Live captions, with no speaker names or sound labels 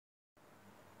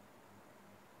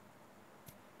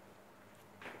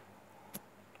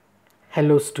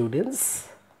Hello students,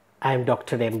 I am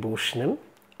Dr. M. Bhushanam,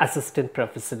 Assistant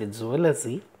Professor in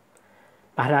Zoology,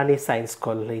 Maharani Science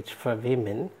College for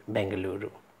Women, Bengaluru.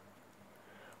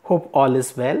 Hope all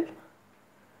is well.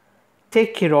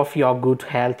 Take care of your good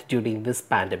health during this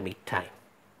pandemic time.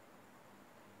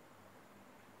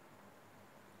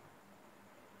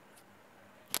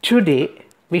 Today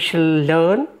we shall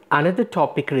learn another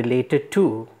topic related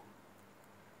to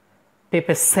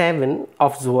paper 7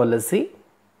 of Zoology,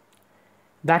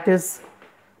 that is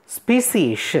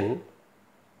speciation,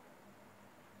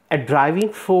 a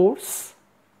driving force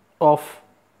of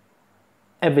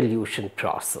evolution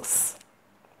process.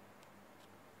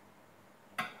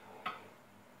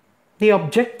 The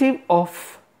objective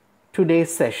of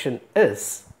today's session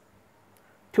is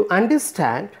to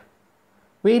understand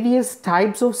various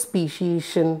types of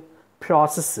speciation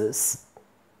processes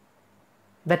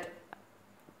that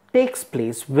takes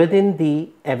place within the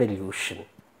evolution.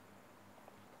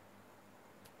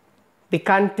 The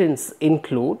contents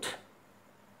include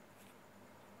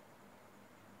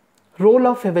role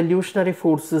of evolutionary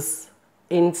forces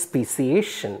in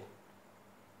speciation,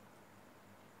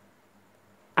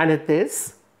 and it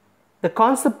is the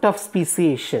concept of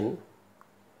speciation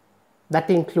that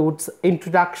includes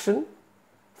introduction,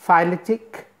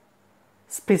 phyletic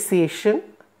speciation,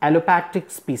 allopatric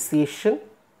speciation,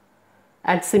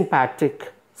 and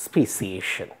sympatric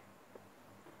speciation.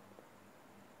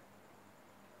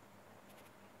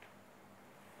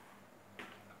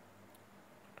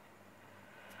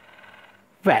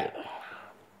 Well,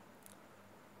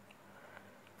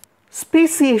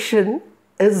 speciation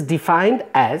is defined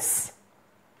as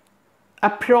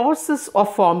a process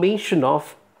of formation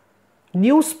of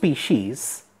new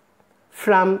species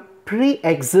from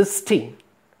pre-existing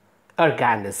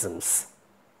organisms.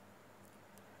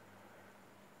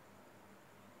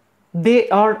 They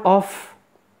are of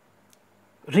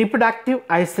reproductive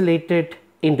isolated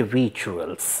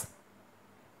individuals.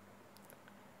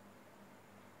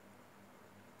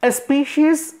 A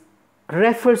species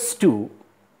refers to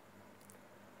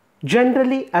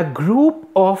generally a group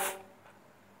of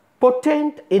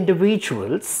potent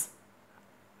individuals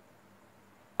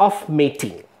of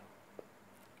mating.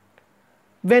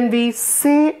 When we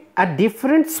say a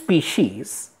different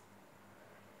species,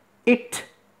 it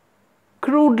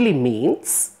crudely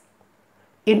means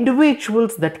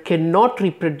individuals that cannot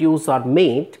reproduce or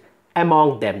mate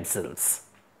among themselves.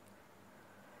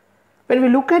 When we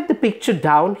look at the picture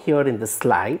down here in the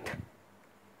slide,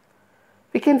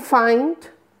 we can find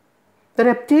the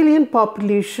reptilian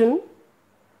population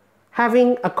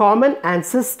having a common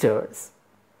ancestors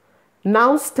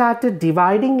now started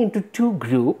dividing into two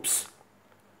groups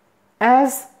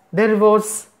as there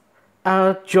was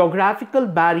a geographical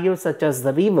barrier such as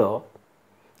the river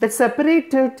that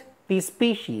separated these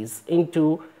species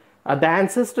into the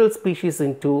ancestral species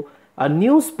into a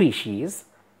new species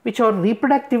which are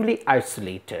reproductively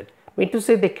isolated, meaning to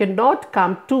say they cannot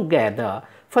come together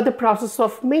for the process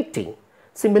of mating.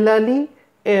 Similarly,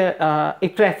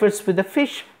 it refers to the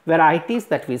fish varieties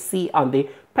that we see on the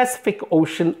Pacific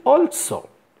Ocean also.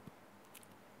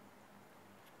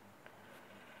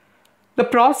 The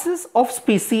process of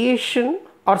speciation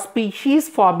or species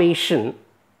formation,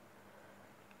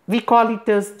 we call it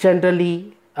as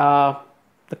generally the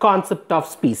concept of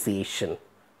speciation.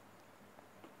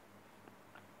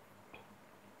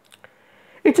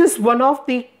 It is one of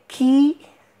the key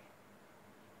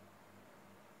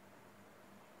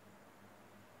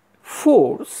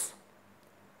force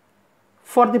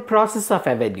for the process of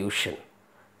evolution.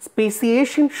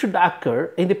 Speciation should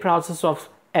occur in the process of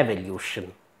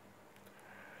evolution.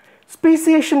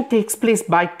 Speciation takes place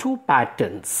by two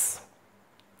patterns,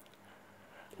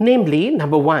 namely,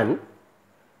 number one,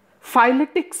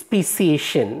 phyletic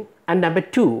speciation, and number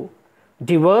two,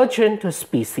 divergent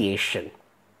speciation.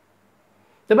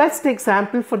 The best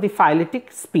example for the phyletic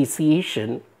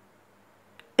speciation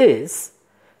is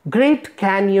Great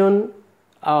Canyon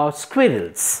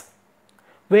squirrels,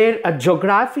 where a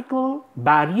geographical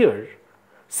barrier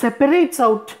separates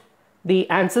out the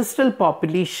ancestral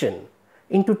population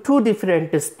into two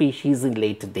different species in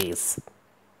later days.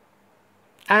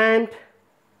 And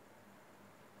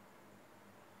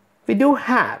we do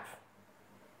have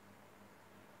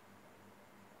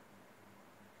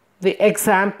the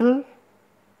example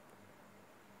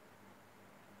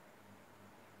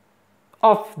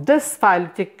of this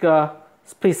phyletic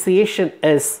speciation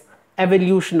is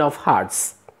evolution of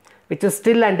hearts, which is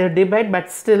still under debate,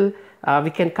 but still we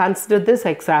can consider this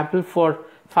example for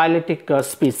phyletic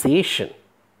speciation.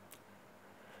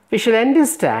 We shall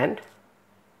understand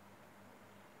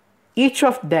each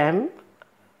of them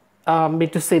me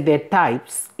to say their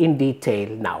types in detail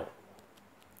now.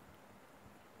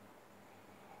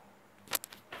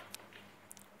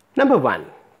 Number 1,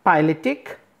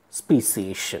 phyletic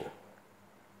speciation.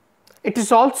 It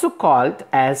is also called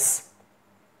as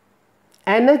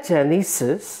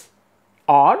anagenesis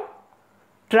or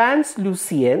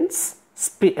translucence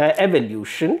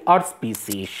evolution or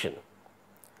speciation.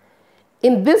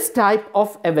 In this type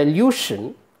of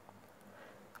evolution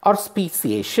or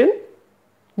speciation,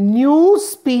 new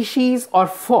species are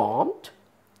formed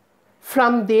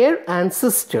from their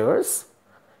ancestors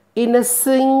in a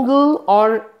single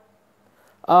or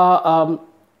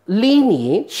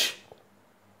lineage,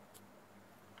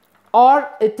 or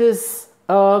it is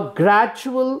a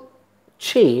gradual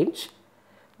change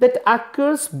that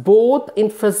occurs both in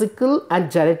physical and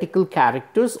genetical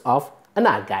characters of an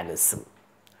organism.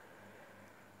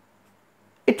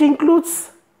 It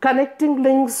includes connecting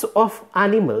links of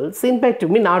animals in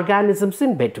between, organisms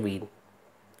in between.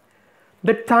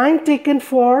 The time taken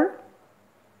for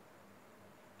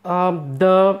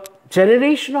the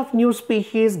generation of new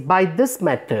species by this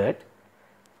method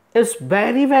is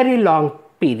very, very long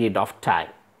period of time,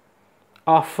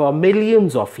 of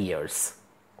millions of years.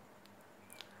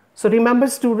 So remember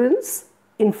students,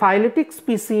 in phyletic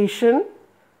speciation,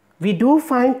 we do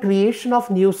find creation of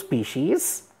new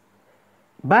species,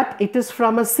 but it is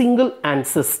from a single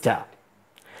ancestor.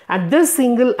 And this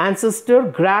single ancestor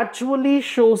gradually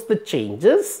shows the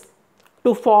changes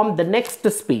to form the next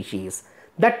species.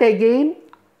 That again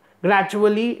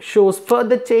gradually shows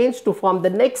further change to form the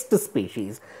next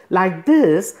species. Like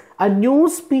this, a new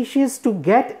species to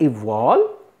get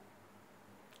evolved,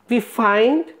 we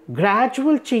find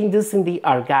gradual changes in the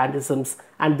organisms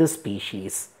and the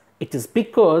species. It is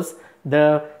because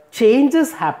the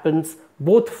changes happens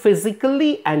both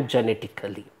physically and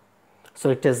genetically. So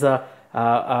it is a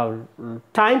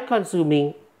time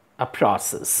consuming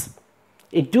process.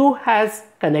 It do has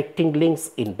connecting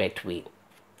links in between.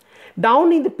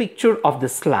 Down in the picture of the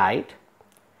slide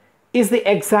is the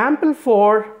example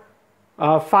for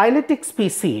phyletic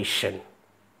speciation,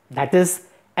 that is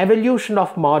evolution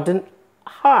of modern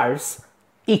hares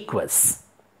equus.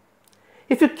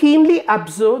 If you keenly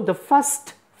observe, the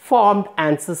first formed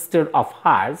ancestor of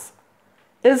hares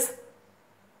is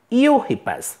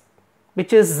Eohippus,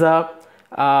 which is of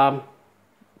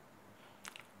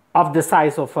the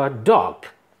size of a dog.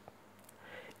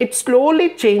 It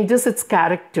slowly changes its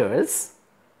characters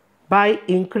by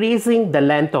increasing the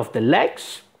length of the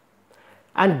legs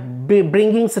and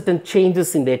bringing certain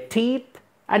changes in their teeth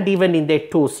and even in their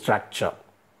toe structure.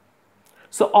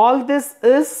 So all this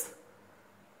is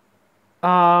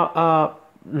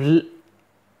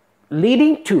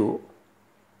leading to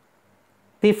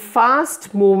the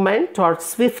fast movement or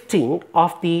swifting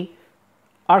of the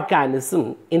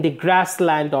organism in the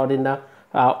grassland or in the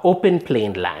open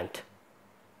plain land.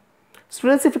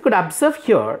 Students, if you could observe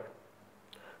here,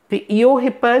 the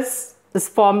Eohippus is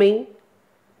forming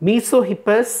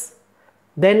Mesohippus,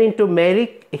 then into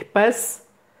Meryhippus,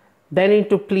 then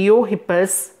into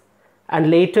Pleohippus, and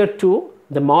later to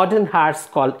the modern hares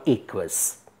called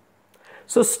equus.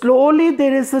 So slowly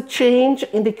there is a change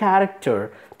in the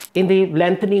character, in the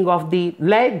lengthening of the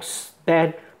legs,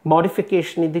 then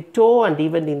modification in the toe and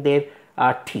even in their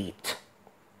teeth.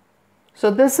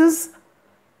 So this is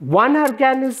one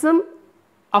organism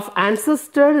of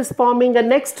ancestor is forming a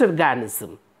next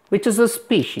organism, which is a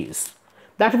species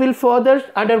that will further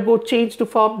undergo change to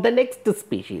form the next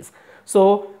species.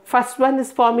 So first one is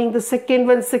forming the second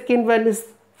one is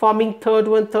forming third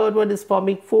one is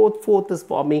forming fourth is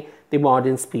forming the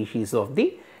modern species of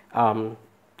the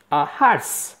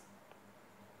hares.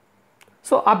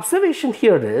 So observation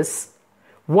here is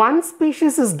one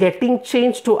species is getting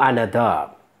changed to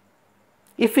another.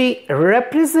 If we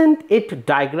represent it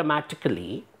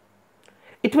diagrammatically,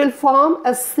 it will form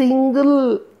a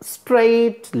single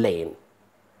straight lane.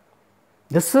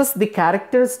 This is the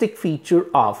characteristic feature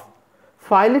of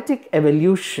phyletic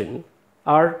evolution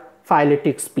or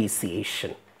phyletic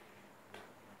speciation.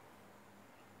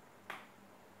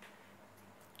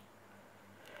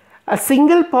 A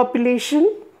single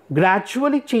population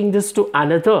gradually changes to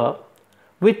another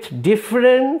with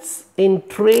difference in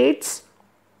traits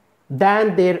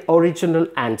than their original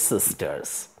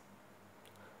ancestors.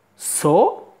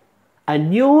 So, a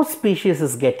new species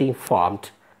is getting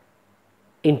formed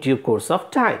in due course of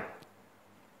time.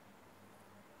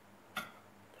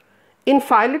 In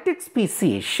phyletic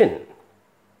speciation,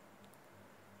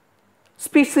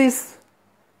 species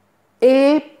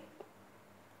A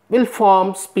will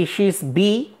form species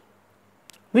B,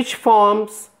 which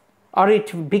forms or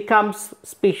it becomes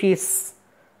species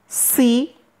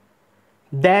C,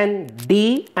 then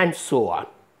D, and so on.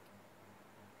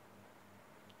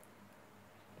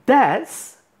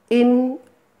 Thus, in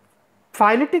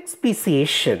phyletic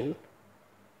speciation,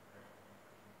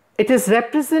 it is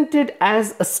represented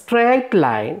as a straight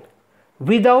line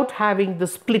without having the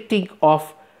splitting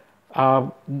of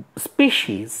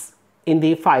species in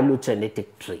the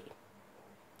phylogenetic tree.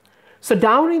 So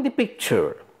down in the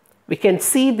picture, we can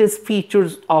see these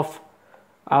features of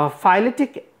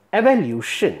phyletic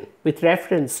evolution with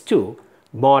reference to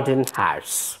modern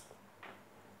hares.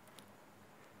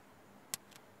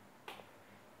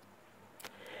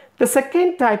 The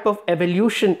second type of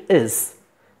evolution is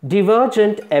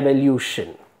divergent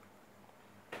evolution.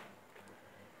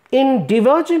 In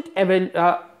divergent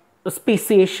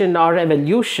speciation or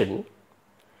evolution,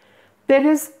 there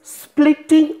is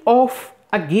splitting of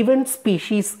a given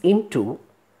species into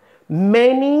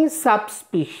many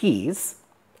subspecies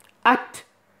at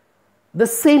the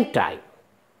same time.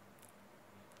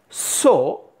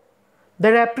 So,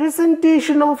 the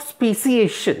representation of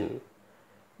speciation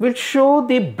will show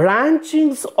the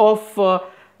branchings of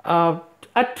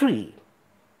a tree,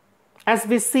 as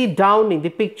we see down in the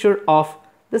picture of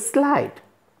the slide.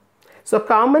 So,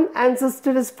 common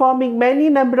ancestor is forming many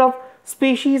number of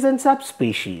species and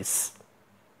subspecies.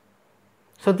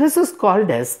 So, this is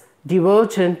called as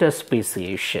divergent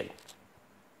speciation.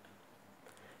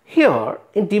 Here,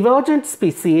 in divergent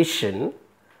speciation,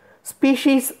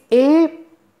 species A,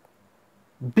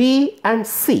 B, and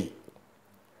C,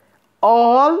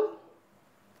 all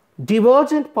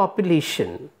divergent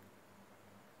population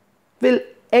will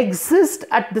exist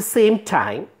at the same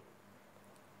time,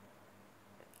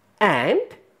 and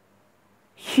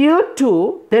here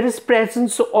too there is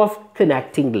presence of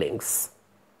connecting links.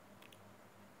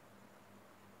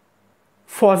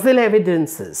 Fossil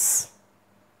evidences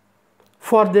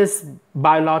for this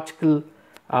biological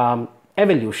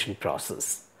evolution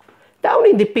process. Down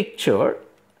in the picture,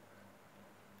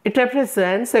 it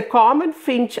represents a common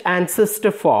finch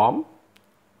ancestor form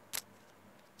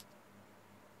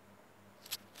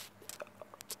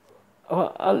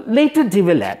later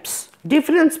develops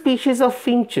different species of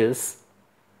finches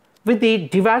with the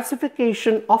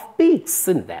diversification of peaks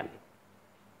in them.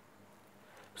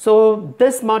 So,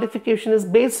 this modification is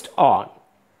based on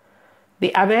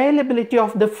the availability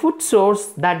of the food source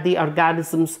that the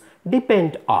organisms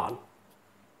depend on.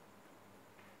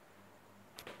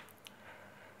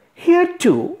 Here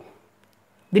too,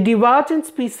 the divergent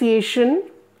speciation,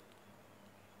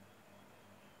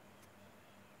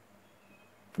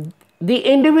 the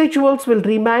individuals will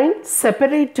remain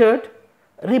separated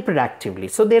reproductively.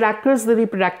 So, there occurs the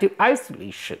reproductive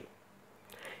isolation.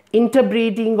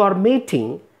 Interbreeding or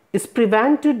mating is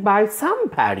prevented by some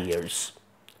barriers.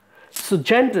 So,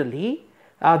 generally,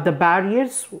 the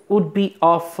barriers would be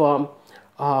of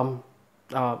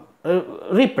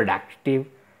reproductive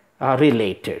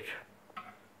related.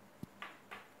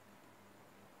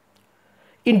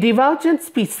 In divergent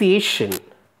speciation,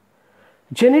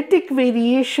 genetic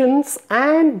variations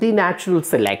and the natural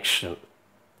selection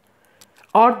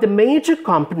are the major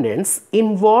components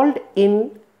involved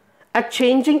in a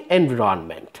changing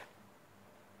environment.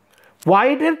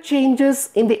 Wider changes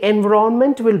in the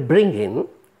environment will bring in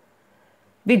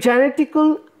the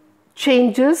genetical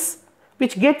changes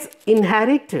which gets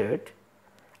inherited,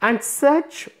 and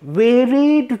such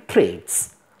varied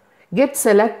traits get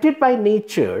selected by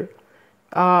nature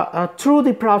through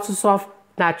the process of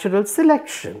natural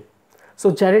selection. So,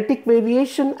 genetic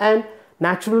variation and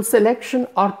natural selection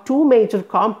are two major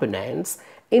components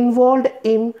involved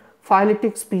in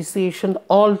phyletic speciation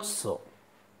also.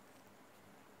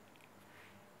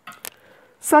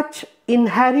 Such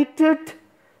inherited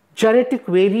genetic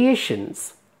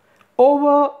variations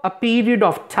over a period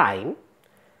of time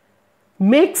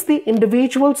makes the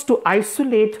individuals to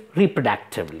isolate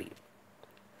reproductively.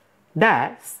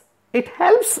 Thus, it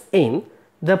helps in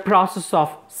the process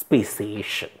of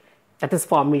speciation, that is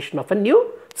formation of a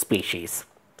new species.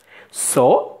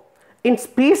 So, in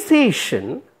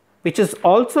speciation, which is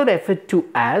also referred to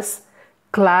as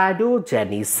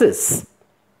cladogenesis,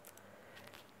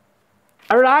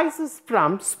 arises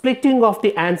from splitting of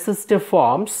the ancestor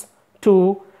forms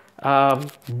to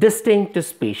distinct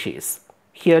species.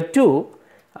 Here too,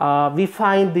 we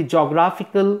find the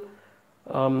geographical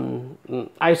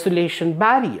isolation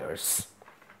barriers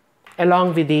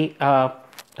along with the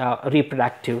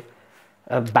reproductive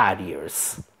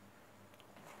barriers.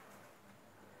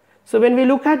 So, when we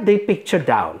look at the picture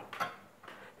down,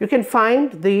 you can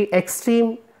find the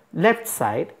extreme left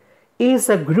side is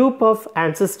a group of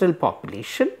ancestral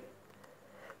population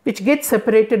which gets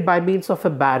separated by means of a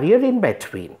barrier in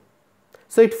between.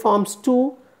 So it forms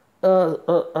two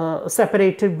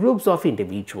separated groups of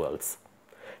individuals.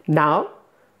 Now,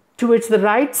 towards the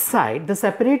right side, the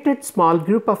separated small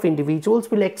group of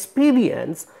individuals will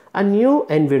experience a new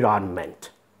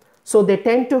environment. So they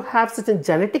tend to have certain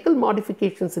genetical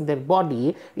modifications in their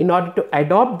body in order to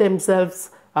adapt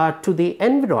themselves to the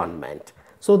environment.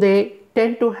 So they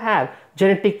tend to have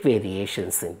genetic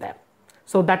variations in them.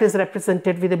 So that is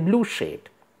represented with a blue shade.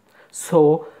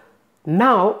 So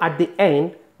now at the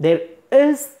end, there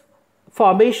is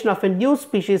formation of a new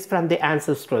species from the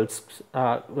ancestral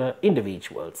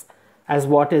individuals, as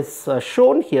what is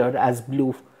shown here as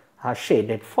blue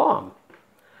shaded form.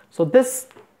 So this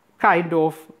kind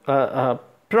of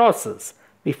process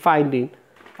we find in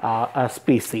a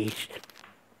species.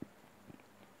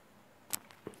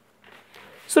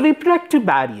 So reproductive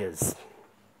barriers.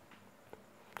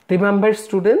 Remember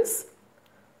students,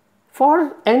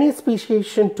 for any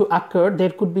speciation to occur, there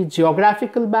could be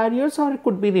geographical barriers or it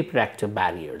could be reproductive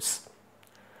barriers.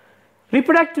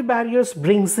 Reproductive barriers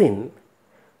brings in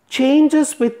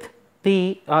changes with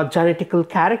the genetical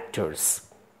characters,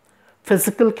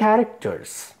 physical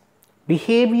characters,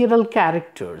 behavioral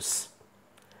characters.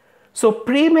 So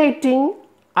premating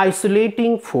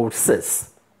isolating forces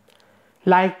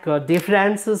like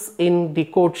differences in the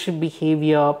courtship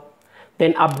behavior,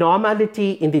 then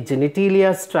abnormality in the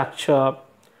genitalia structure,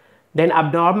 then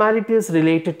abnormalities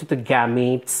related to the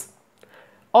gametes,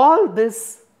 all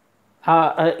this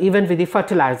even with the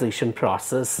fertilization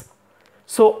process.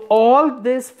 So all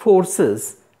these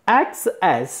forces acts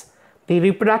as the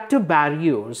reproductive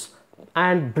barriers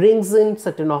and brings in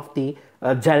certain of the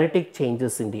genetic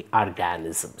changes in the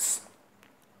organisms.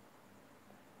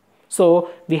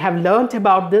 So we have learnt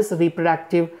about this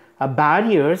reproductive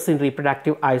barriers in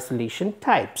reproductive isolation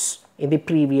types in the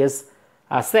previous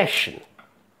session.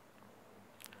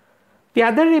 The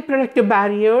other reproductive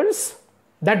barriers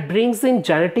that brings in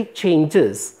genetic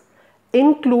changes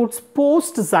includes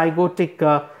post-zygotic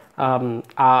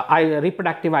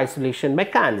reproductive isolation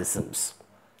mechanisms.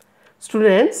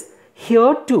 Students,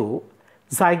 here too,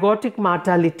 zygotic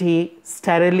mortality,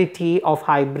 sterility of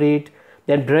hybrid,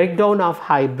 then breakdown of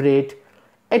hybrid,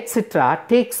 etc.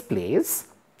 takes place.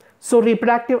 So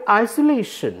reproductive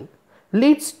isolation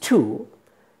leads to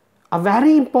a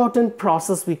very important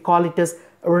process, we call it as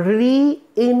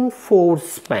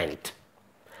reinforcement.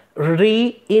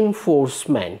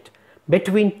 Reinforcement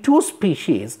between two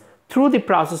species through the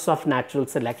process of natural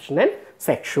selection and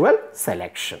sexual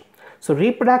selection. So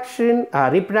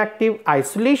reproductive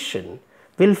isolation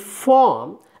will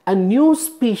form a new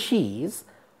species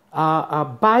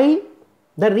by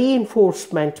the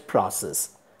reinforcement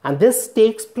process, and this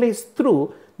takes place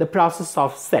through the process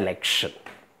of selection,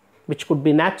 which could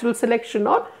be natural selection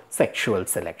or sexual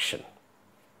selection.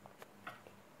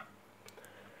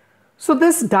 So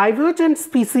this divergent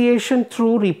speciation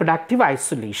through reproductive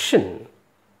isolation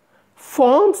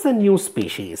forms a new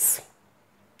species.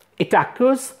 It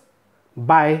occurs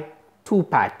by two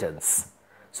patterns.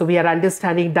 So we are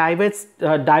understanding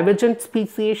divergent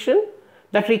speciation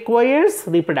that requires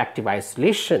reproductive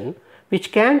isolation,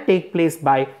 which can take place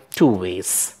by two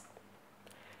ways.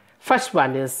 First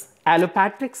one is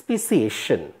allopatric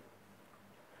speciation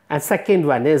and second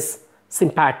one is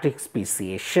sympatric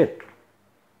speciation.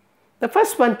 The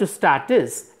first one to start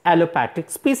is allopatric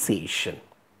speciation.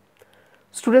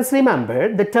 Students,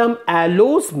 remember the term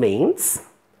allos means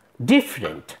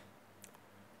different,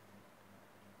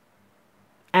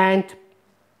 and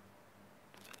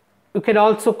you can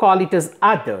also call it as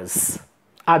others.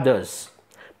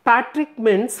 Patric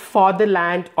means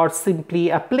fatherland or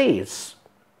simply a place.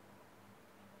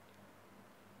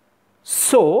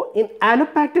 So in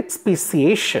allopatric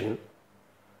speciation,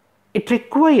 it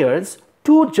requires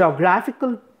two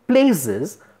geographical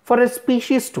places for a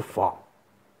species to form.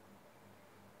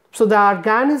 So the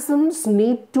organisms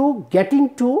need to get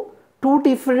into two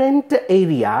different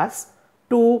areas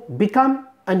to become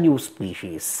a new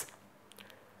species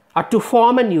or to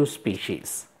form a new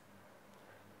species.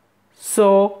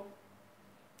 So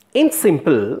in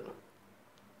simple,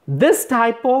 this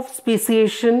type of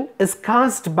speciation is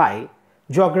caused by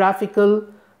geographical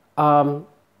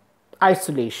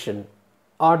isolation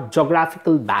or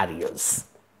geographical barriers.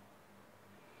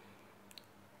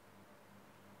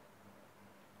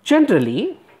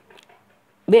 Generally,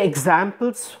 the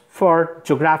examples for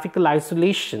geographical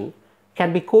isolation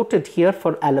can be quoted here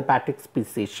for allopatric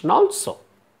speciation also.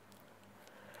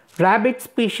 Rabbit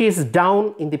species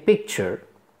down in the picture,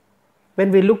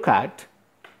 when we look at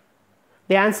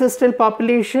the ancestral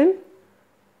population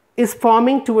is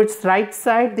forming towards right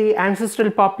side, the ancestral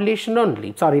population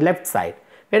only, sorry, left side.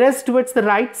 Whereas towards the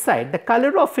right side, the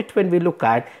color of it, when we look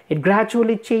at it,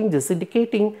 gradually changes,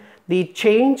 indicating the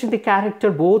change in the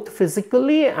character both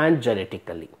physically and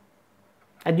genetically.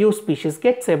 A new species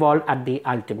gets evolved at the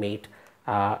ultimate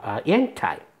end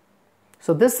time.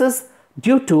 So this is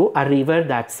due to a river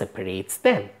that separates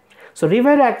them. So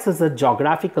river acts as a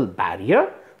geographical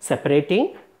barrier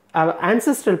separating our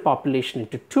ancestral population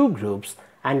into two groups,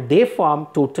 and they form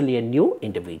totally a new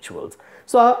individuals.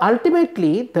 So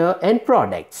ultimately the end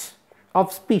products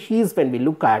of species, when we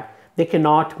look at, they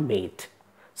cannot mate.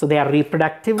 So they are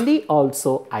reproductively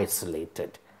also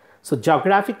isolated. So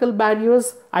geographical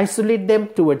barriers isolate them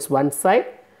towards one side.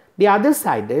 The other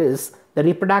side is the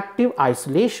reproductive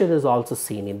isolation is also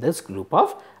seen in this group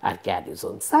of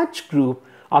organisms. Such group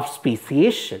of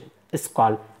speciation is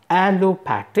called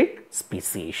allopathic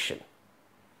speciation.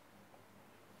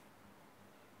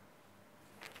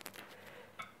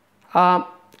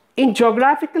 In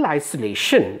geographical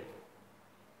isolation,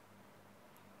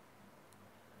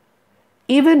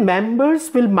 even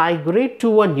members will migrate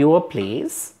to a newer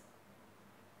place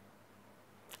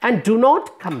and do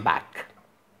not come back.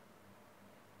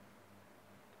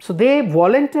 So they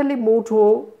voluntarily move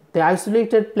to the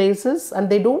isolated places and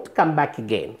they don't come back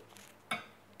again.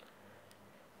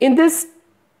 In this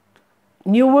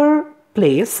newer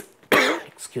place,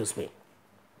 excuse me,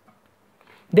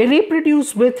 they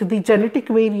reproduce with the genetic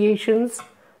variations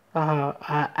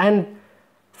and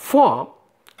form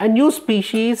a new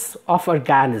species of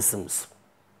organisms.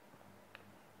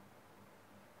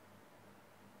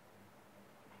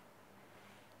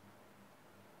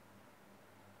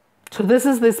 So this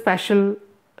is the special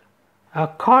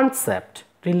concept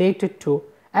related to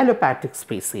allopathic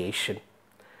speciation.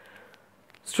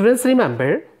 Students,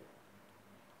 remember,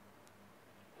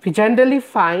 we generally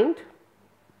find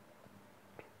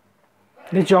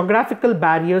the geographical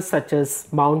barriers such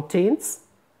as mountains,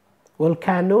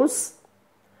 volcanoes,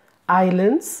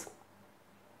 islands,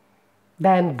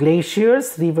 then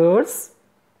glaciers, rivers,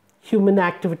 human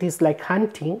activities like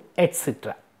hunting,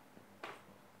 etc.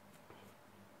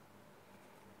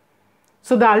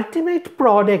 So the ultimate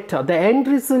product or the end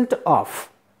result of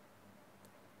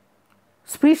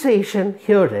speciation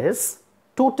here is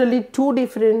totally two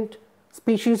different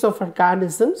species of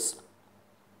organisms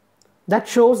that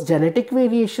shows genetic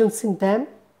variations in them.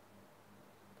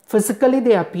 Physically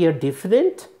they appear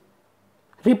different,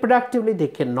 reproductively they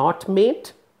cannot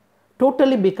mate,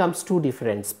 totally becomes two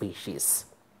different species.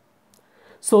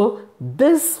 So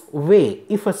this way,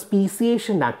 if a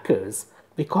speciation occurs,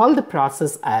 we call the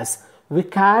process as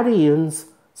vicariance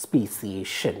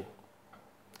speciation,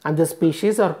 and the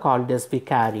species are called as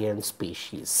vicariant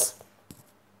species.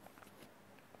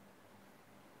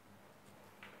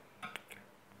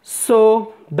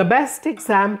 So the best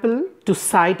example to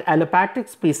cite allopathic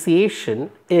speciation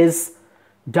is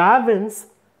Darwin's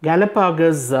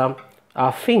Galapagos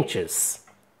finches.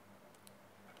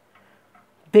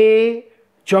 They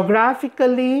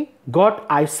geographically got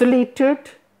isolated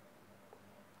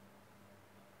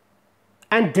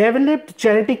and developed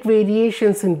genetic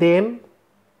variations in them.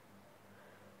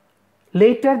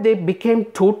 Later they became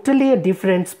totally a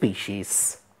different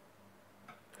species.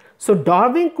 So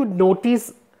Darwin could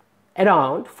notice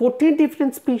around 14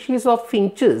 different species of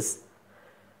finches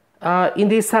in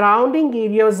the surrounding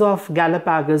areas of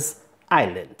Galapagos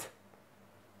Island.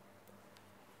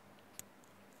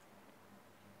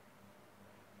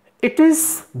 It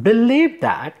is believed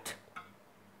that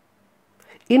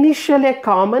initially a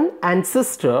common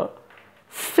ancestor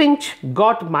finch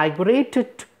got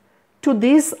migrated to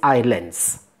these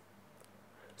islands.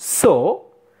 So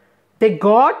they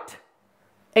got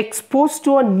exposed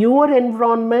to a newer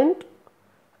environment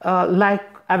like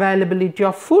availability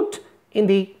of food in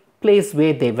the place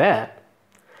where they were,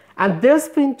 and these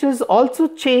finches also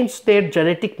changed their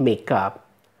genetic makeup,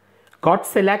 got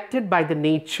selected by the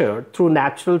nature through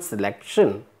natural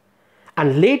selection,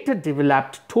 and later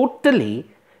developed totally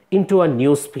into a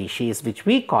new species which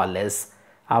we call as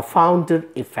a founder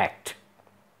effect.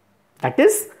 That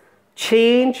is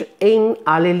change in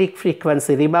allelic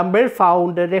frequency. Remember,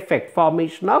 founder effect,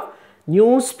 formation of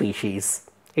new species.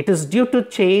 It is due to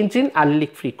change in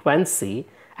allelic frequency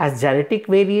as genetic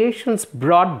variations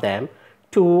brought them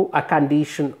to a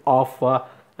condition of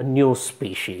a new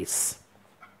species.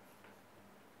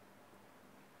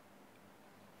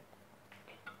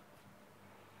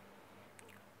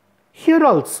 Here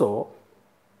also,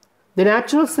 the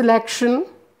natural selection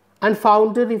and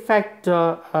founder effect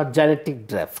genetic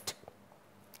drift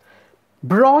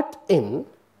brought in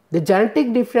the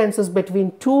genetic differences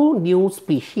between two new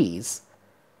species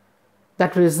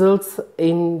that results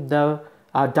in the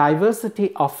a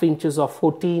diversity of finches of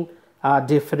 14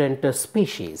 different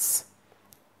species.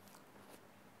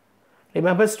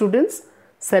 Remember students,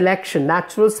 selection,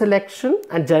 natural selection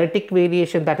and genetic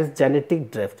variation, that is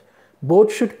genetic drift,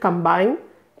 both should combine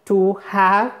to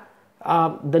have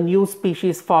the new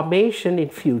species formation in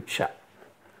future.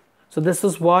 So this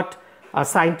is what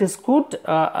scientists could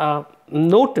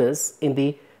notice in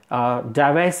the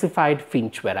diversified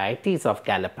finch varieties of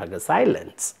Galapagos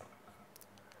Islands.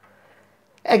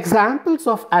 Examples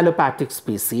of allopathic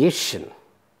speciation.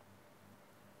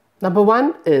 Number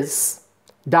one is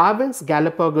Darwin's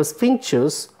Galapagos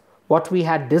finches, what we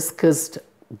had discussed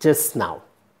just now.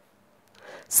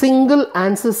 Single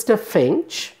ancestor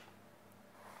finch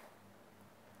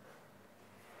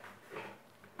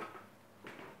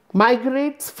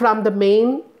migrates from the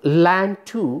main land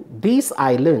to these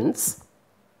islands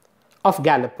of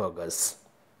Galapagos,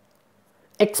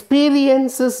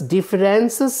 experiences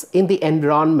differences in the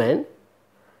environment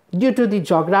due to the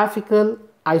geographical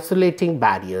isolating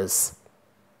barriers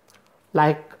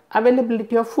like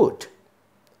availability of food.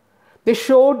 They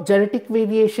showed genetic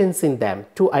variations in them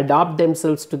to adapt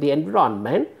themselves to the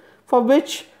environment, for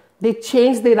which they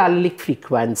changed their allelic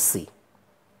frequency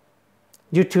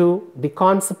due to the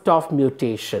concept of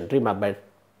mutation, remember.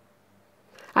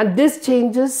 And these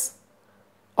changes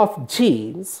of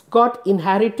genes got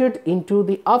inherited into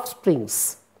the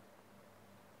offsprings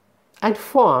and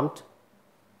formed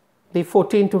the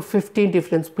 14 to 15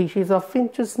 different species of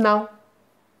finches now.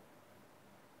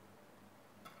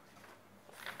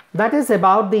 That is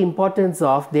about the importance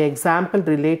of the example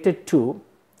related to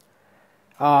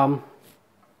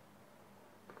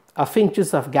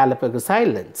finches of Galapagos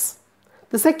Islands.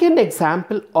 The second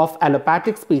example of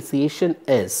allopathic speciation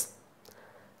is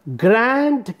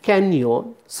Grand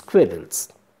Canyon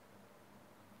squirrels.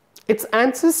 Its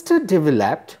ancestor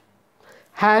developed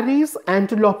Harry's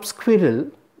antelope squirrel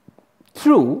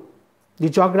through the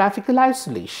geographical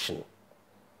isolation.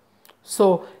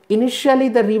 So initially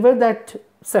the river that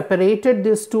separated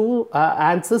these two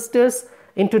ancestors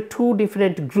into two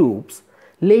different groups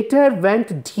later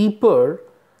went deeper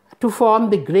to form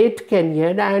the Great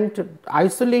Canyon and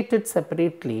isolated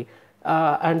separately,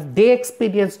 and they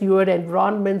experienced newer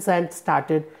environments and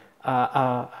started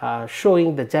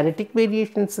showing the genetic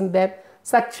variations in them.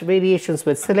 Such variations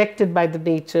were selected by the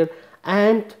nature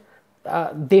and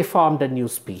they formed a new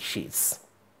species.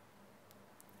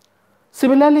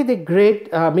 Similarly, the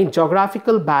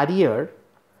geographical barrier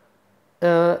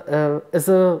is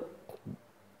a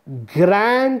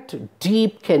grand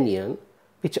deep canyon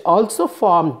which also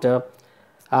formed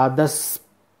the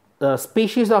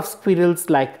species of squirrels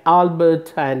like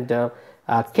Albert and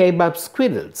Kaibab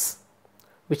squirrels,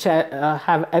 which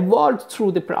have evolved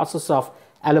through the process of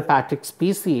allopathic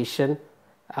speciation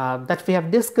that we have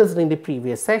discussed in the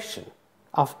previous session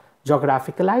of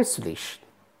geographical isolation.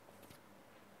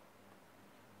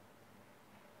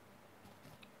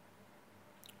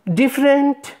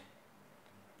 Different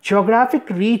geographic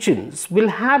regions will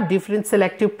have different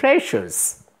selective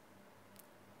pressures,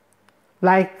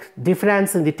 like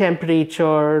difference in the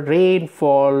temperature,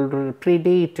 rainfall,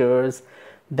 predators,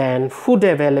 then food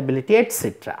availability,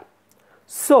 etc.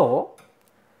 So,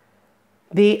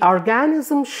 the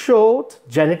organism showed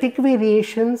genetic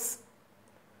variations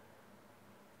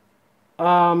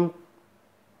and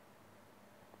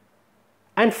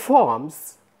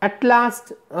forms at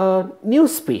last new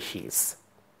species.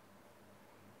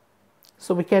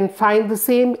 So we can find the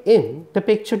same in the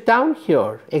picture down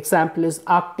here. Example is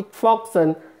Arctic fox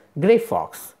and grey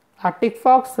fox. Arctic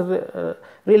fox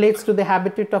relates to the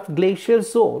habitat of glacier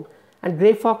zone and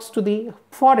grey fox to the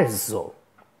forest zone.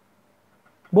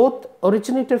 Both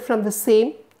originated from the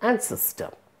same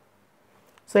ancestor.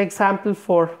 So example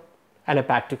for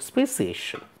allopathic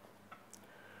speciation.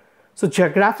 So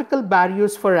geographical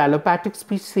barriers for allopathic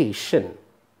speciation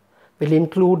will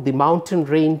include the mountain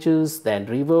ranges, then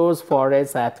rivers,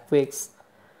 forests, earthquakes,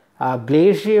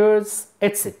 glaciers,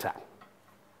 etc.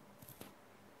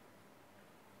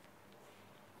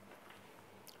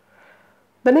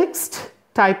 The next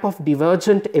type of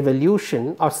divergent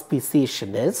evolution or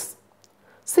speciation is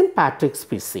sympatric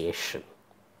speciation.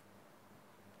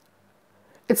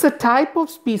 It's a type of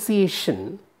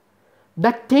speciation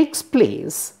that takes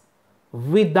place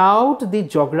without the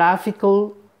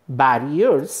geographical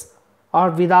barriers or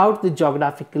without the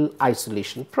geographical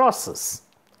isolation process.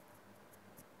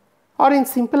 Or in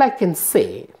simple, I can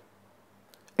say,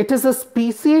 it is a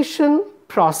speciation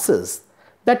process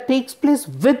that takes place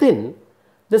within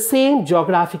the same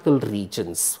geographical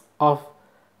regions of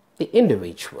the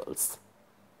individuals.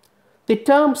 The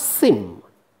term sim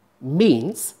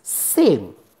means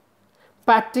same,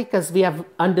 sympatric, as we have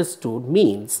understood,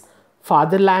 means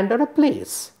fatherland or a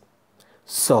place.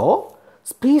 So,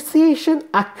 speciation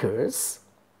occurs,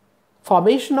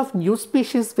 formation of new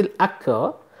species will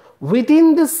occur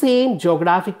within the same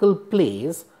geographical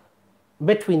place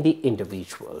between the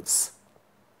individuals.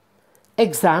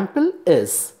 Example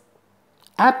is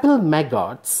apple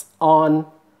maggots on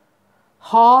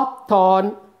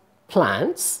hawthorn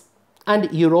plants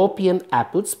and European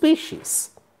apple species.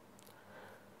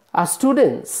 Our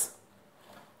students,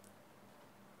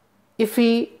 if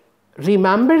we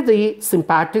remember the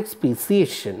sympatric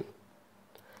speciation,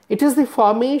 it is the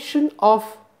formation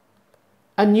of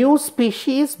a new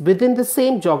species within the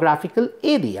same geographical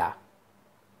area.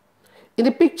 In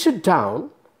the picture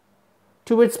down,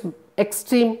 towards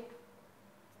extreme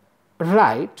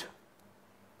right,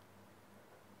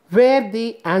 where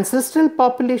the ancestral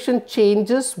population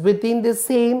changes within the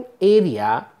same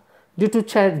area due to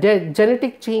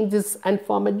genetic changes and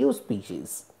form a new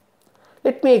species.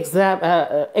 Let me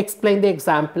explain the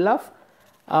example of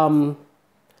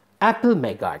apple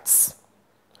maggots.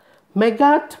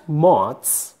 Maggot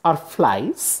moths or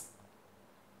flies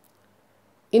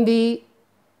in the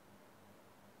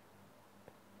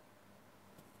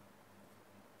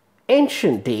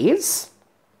ancient days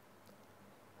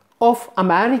of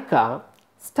America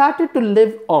started to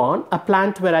live on a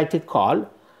plant variety called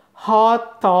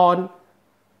hawthorn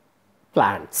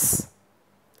plants.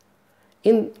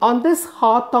 On this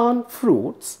hawthorn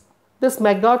fruits, these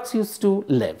maggots used to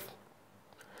live.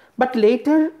 But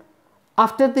later,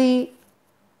 after the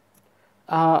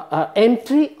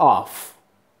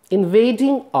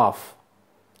invading of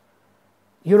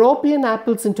European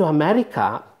apples into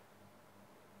America,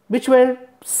 which were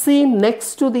seen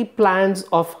next to the plants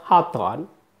of hawthorn,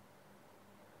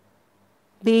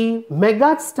 the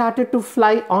maggots started to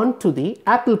fly onto the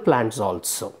apple plants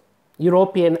also,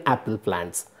 European apple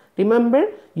plants. Remember,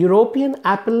 European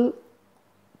apple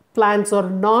plants are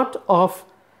not of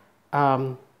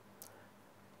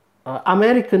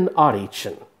American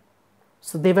origin.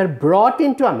 So they were brought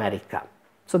into America.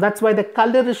 So that's why the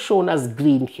color is shown as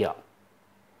green here.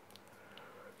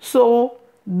 So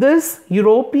this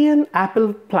European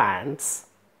apple plants,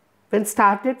 when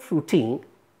started fruiting,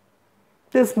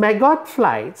 these maggot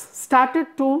flies started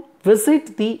to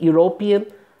visit the European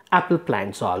apple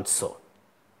plants also.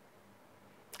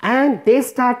 And they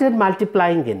started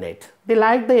multiplying in it. They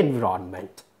liked the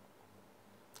environment.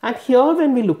 And here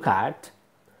when we look at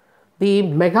the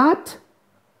maggot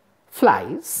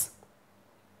flies,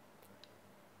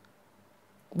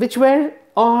 which were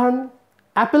on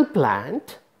apple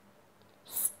plant,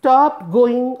 stopped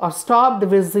going or stopped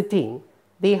visiting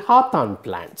the hawthorn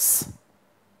plants.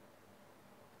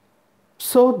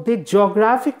 So they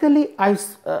geographically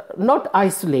not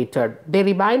isolated, they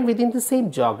remain within the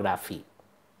same geographical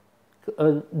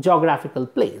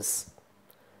place.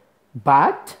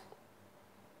 But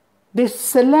they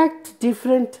select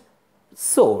different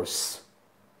source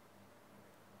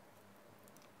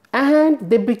and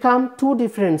they become two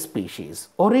different species.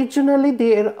 Originally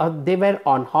they were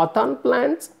on hawthorn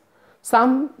plants,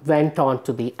 some went on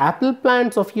to the apple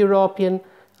plants of European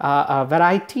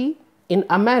variety in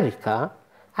America,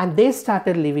 and they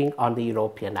started living on the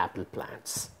European apple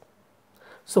plants.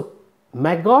 So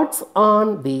maggots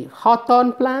on the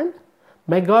hawthorn plant,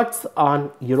 maggots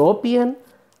on European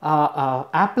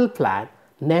apple plant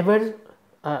never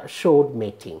showed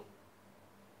mating.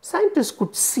 Scientists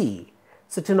could see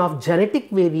certain of genetic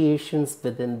variations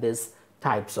within these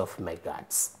types of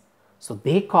maggots. So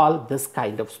they call this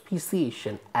kind of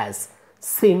speciation as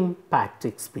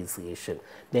sympatric speciation.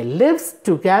 They live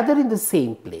together in the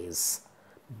same place,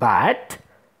 but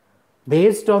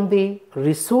based on the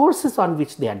resources on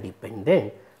which they are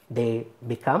dependent, they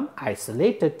become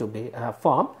isolated to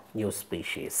form new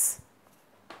species.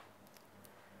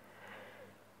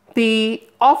 The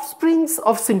offsprings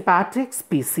of sympatric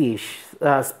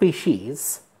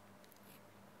species,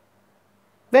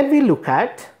 when we look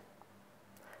at,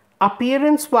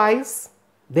 appearance wise,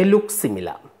 they look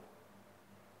similar.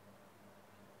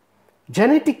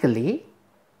 Genetically,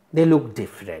 they look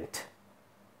different.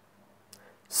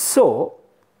 So,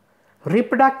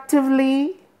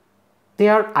 reproductively, they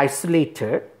are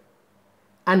isolated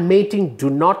and mating do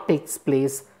not take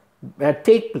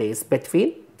place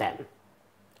between them.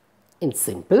 In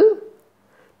simple,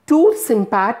 two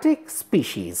sympatric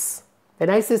species.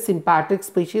 When I say sympatric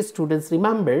species, students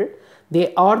remember,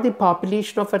 they are the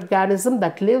population of organism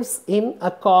that lives in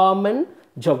a common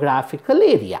geographical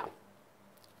area.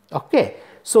 Okay,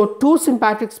 so two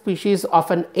sympatric species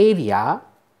of an area,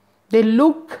 they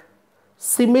look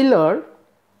similar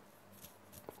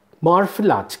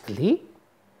morphologically,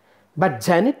 but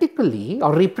genetically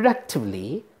or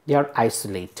reproductively they are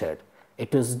isolated.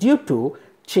 It is due to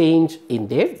change in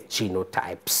their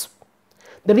genotypes.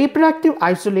 The reproductive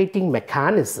isolating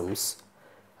mechanisms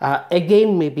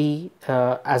again may be,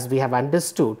 as we have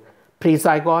understood,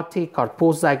 prezygotic or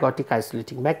postzygotic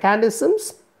isolating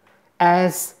mechanisms,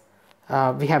 as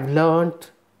we have learned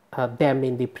them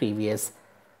in the previous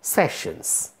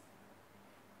sessions.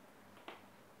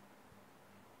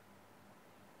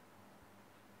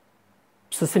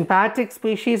 So, sympatric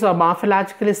species are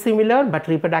morphologically similar, but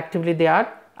reproductively they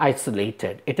are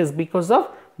isolated. It is because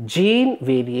of gene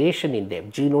variation in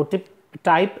them.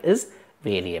 Genotype is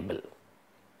variable.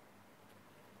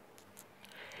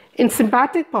 In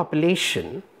sympatric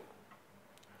population,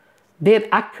 there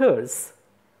occurs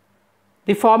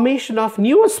the formation of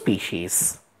newer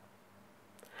species.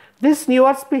 This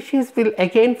newer species will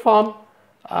again form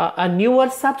a newer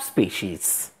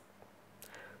subspecies.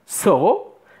 So,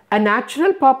 a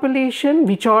natural population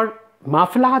which are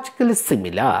morphologically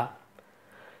similar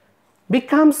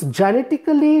becomes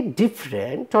genetically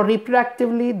different, or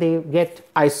reproductively they get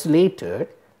isolated,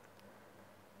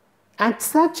 and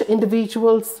such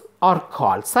individuals are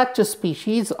called, such a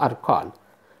species are called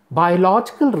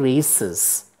biological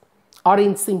races, or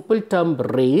in simple term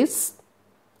race,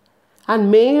 and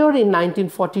Mayer in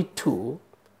 1942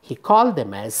 he called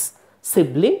them as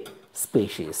sibling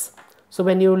species. So,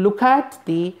 when you look at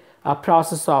the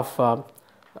process of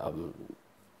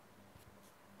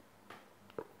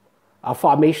a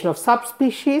formation of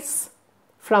subspecies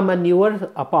from a newer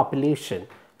population,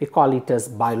 we call it as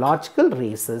biological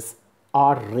races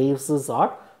or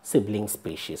sibling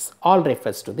species. All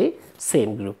refers to the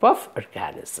same group of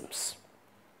organisms.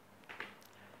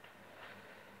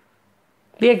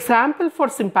 The example for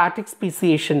sympatric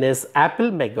speciation is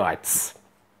apple maggots.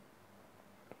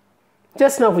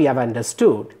 Just now we have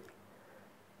understood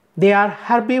they are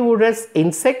herbivorous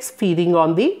insects feeding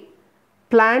on the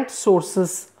plant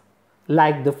sources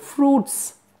like the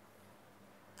fruits,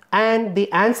 and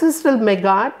the ancestral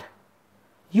maggot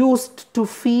used to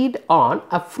feed on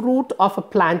a fruit of a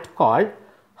plant called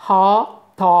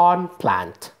hawthorn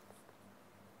plant.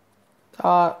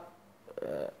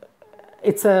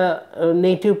 It's a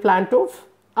native plant of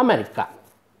America.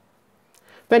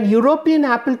 When European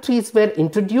apple trees were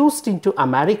introduced into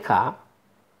America,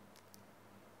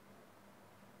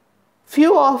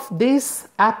 few of these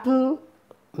apple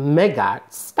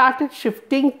maggots started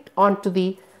shifting onto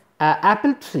the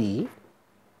apple tree,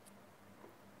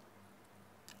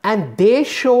 and they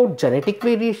showed genetic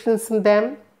variations in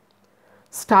them,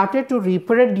 started to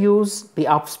reproduce the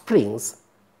offsprings,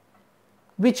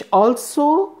 which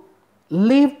also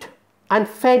lived and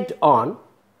fed on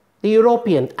the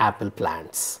European apple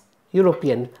plants,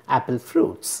 European apple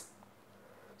fruits.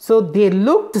 So, they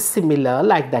looked similar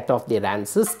like that of their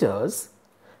ancestors,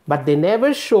 but they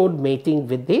never showed mating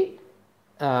with the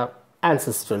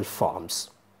ancestral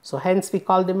forms. So, hence we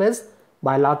call them as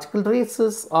biological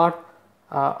races or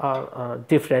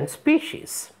different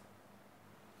species.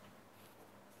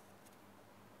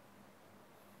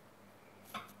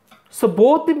 So,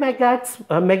 both the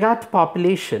maggot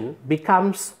population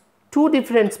becomes two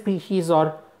different species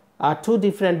or two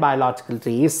different biological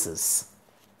races.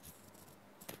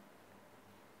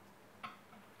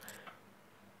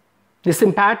 The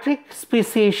sympatric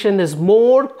speciation is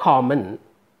more common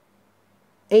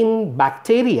in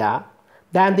bacteria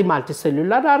than the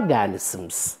multicellular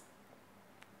organisms.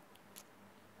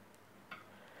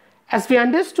 As we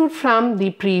understood from the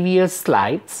previous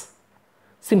slides,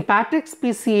 sympatric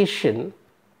speciation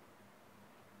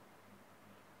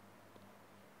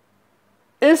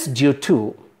is due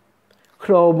to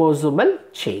chromosomal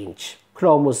change,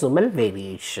 chromosomal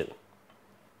variation.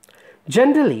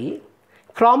 Generally,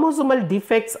 chromosomal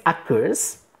defects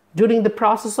occurs during the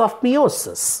process of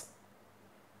meiosis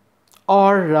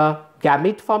or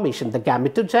gamete formation, the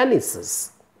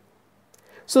gametogenesis.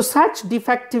 So, such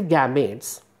defective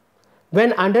gametes,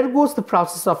 when undergoes the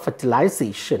process of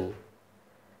fertilization,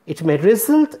 it may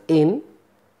result in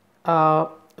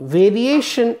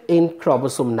variation in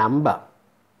chromosome number.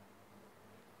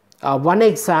 One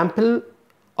example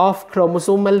of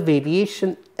chromosomal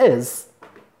variation is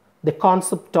the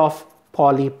concept of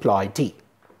polyploidy.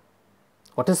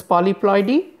 What is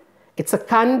polyploidy? It's a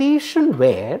condition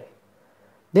where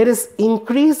there is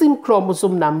increase in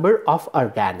chromosome number of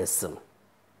organism.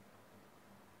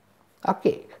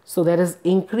 Okay, so there is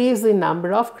increase in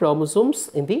number of chromosomes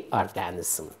in the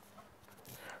organism.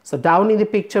 So down in the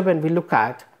picture when we look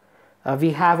at,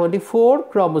 we have only 4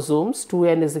 chromosomes,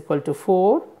 2n is equal to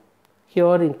 4.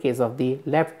 Here in case of the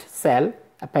left cell,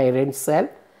 a parent cell,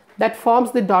 that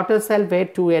forms the daughter cell where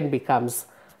 2n becomes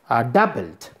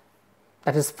doubled.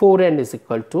 That is 4n is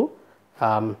equal to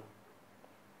 2n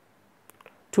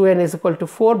is equal to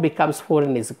 4 becomes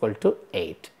 4n is equal to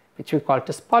 8, which we call it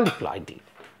as polyploidy.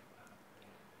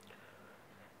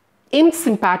 In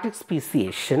sympatric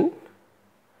speciation,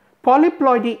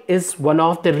 polyploidy is one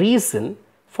of the reasons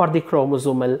for the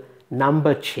chromosomal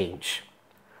number change.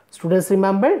 Students,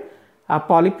 remember,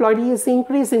 polyploidy is the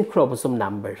increase in chromosome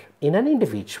number in an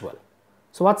individual.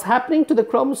 So what's happening to the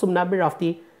chromosome number of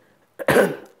the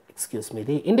excuse me,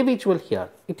 the individual here?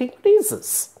 It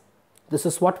increases. This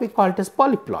is what we call it as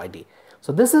polyploidy.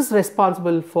 So this is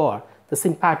responsible for the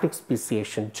sympatric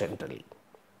speciation generally.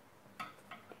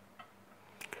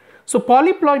 So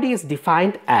polyploidy is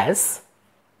defined as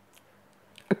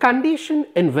a condition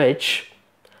in which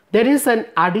there is an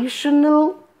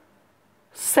additional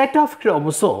set of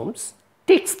chromosomes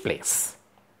takes place.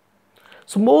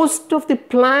 So most of the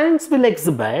plants will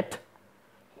exhibit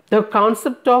the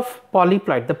concept of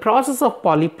polyploidy, the process of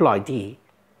polyploidy,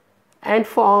 and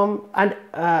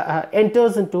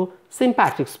enters into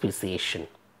sympatric speciation.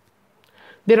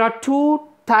 There are two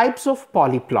types of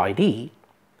polyploidy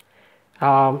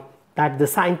that the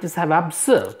scientists have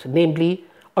observed, namely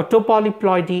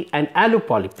autopolyploidy and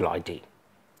allopolyploidy.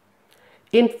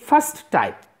 In first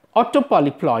type,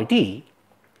 autopolyploidy,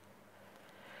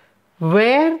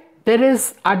 where there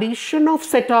is addition of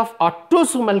set of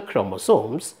autosomal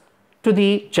chromosomes to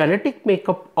the genetic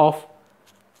makeup of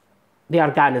the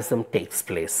organism takes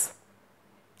place.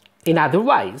 In other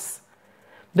words,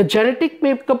 the genetic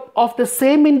makeup of the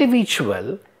same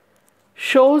individual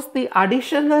shows the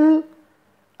additional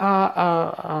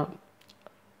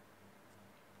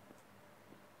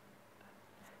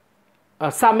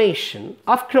summation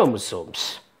of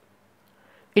chromosomes.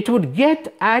 It would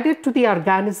get added to the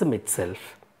organism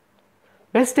itself.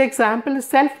 Best example is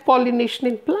self-pollination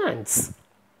in plants.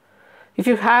 If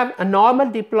you have a normal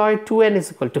diploid 2n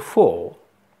is equal to 4,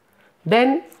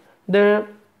 then the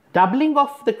doubling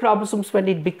of the chromosomes when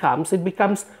it becomes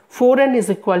 4n is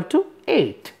equal to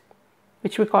 8,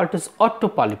 which we call it as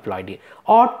autopolyploidy.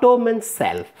 Auto means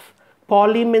self,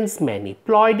 poly means many,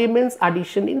 ploidy means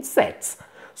addition in sets.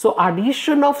 So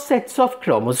addition of sets of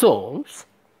chromosomes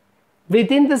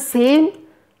within the same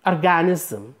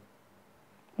organism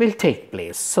will take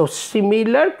place. So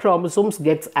similar chromosomes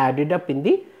gets added up in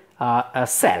the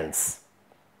cells.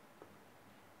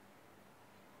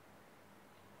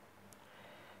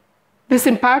 The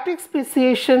sympatric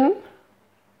speciation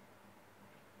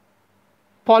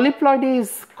polyploidy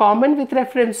is common with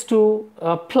reference to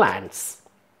plants.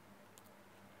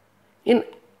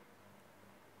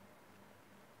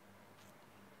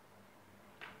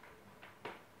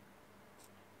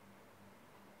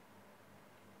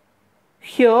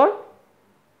 Here,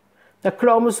 the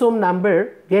chromosome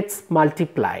number gets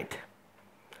multiplied.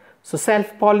 So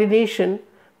self-pollination,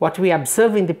 what we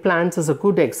observe in the plants, is a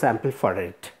good example for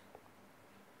it.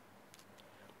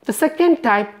 The second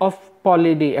type of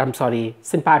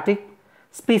sympatric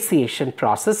speciation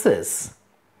process is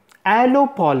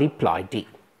allopolyploidy.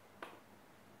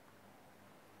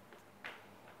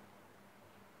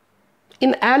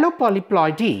 In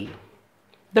allopolyploidy,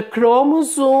 the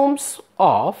chromosomes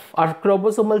of or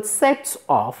chromosomal sets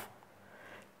of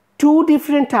two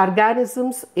different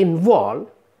organisms involved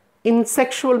in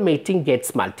sexual mating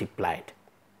gets multiplied.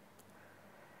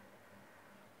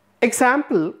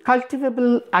 Example,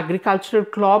 cultivable agricultural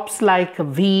crops like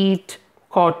wheat,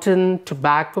 cotton,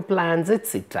 tobacco plants,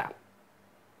 etc.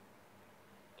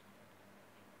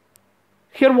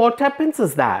 Here what happens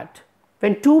is that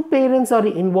when two parents are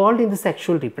involved in the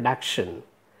sexual reproduction,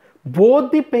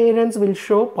 both the parents will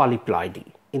show polyploidy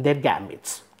in their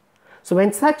gametes. So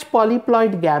when such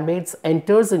polyploid gametes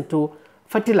enters into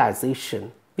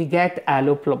fertilization, we get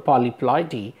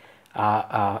allopolyploidy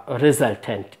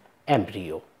resultant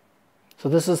embryo. So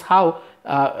this is how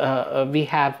we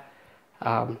have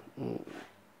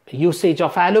usage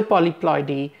of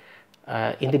allopolyploidy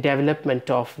in the development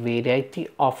of variety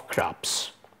of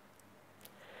crops.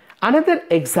 Another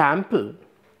example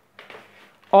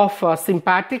of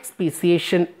sympatric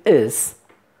speciation is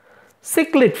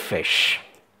cichlid fish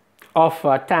of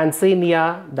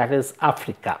Tanzania, that is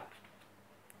Africa.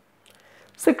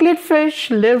 Cichlid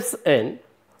fish lives in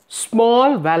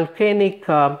small volcanic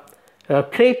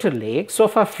crater lakes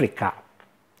of Africa.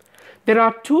 There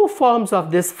are two forms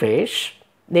of this fish,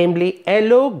 namely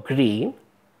yellow-green,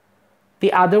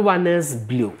 the other one is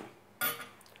blue.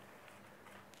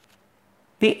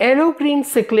 The yellow-green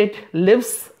cichlid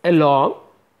lives along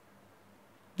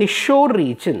the shore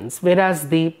regions, whereas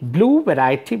the blue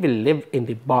variety will live in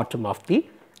the bottom of the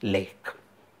lake.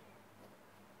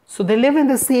 So they live in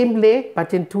the same lake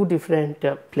but in two different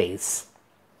places.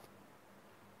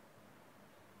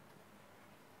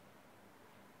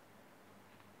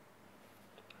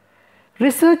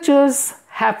 Researchers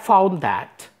have found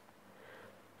that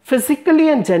physically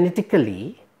and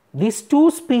genetically, these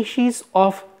two species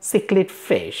of cichlid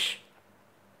fish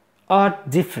are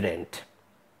different.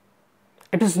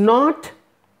 It is not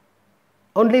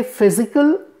only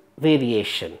physical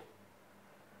variation,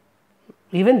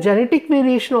 even genetic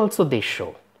variation also they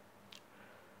show.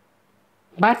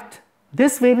 But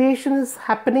this variation is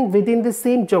happening within the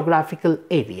same geographical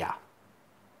area.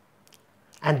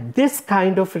 And this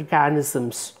kind of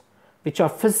organisms, which are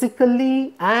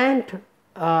physically and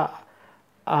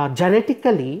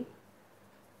genetically,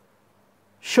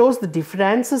 shows the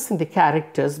differences in the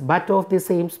characters but of the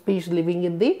same species living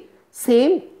in the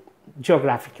same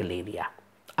geographical area,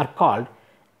 are called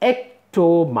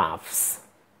ectomorphs.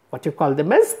 What you call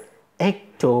them as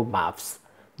ectomorphs.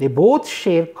 They both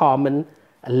share common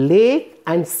lake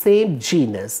and same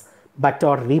genus but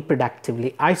are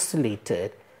reproductively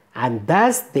isolated, and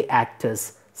thus they act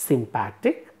as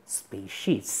sympatric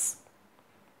species.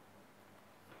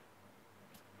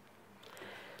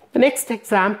 The next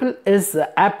example is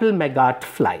the apple maggot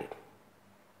fly.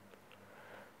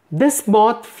 This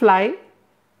moth fly,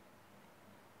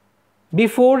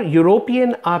 before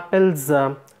European apples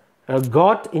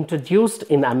got introduced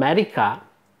in America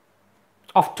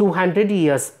of 200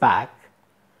 years back,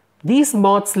 these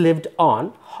moths lived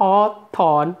on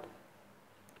hawthorn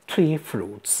tree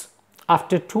fruits.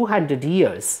 After 200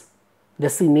 years, the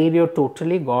scenario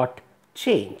totally got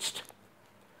changed.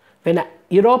 When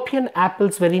European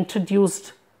apples were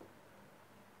introduced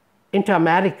into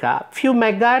America, few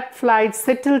maggot flies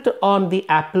settled on the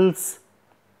apples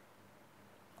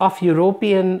of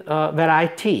European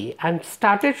variety and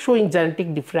started showing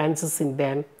genetic differences in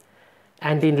them,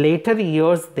 and in later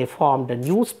years they formed a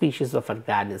new species of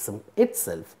organism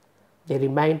itself. They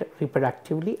remained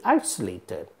reproductively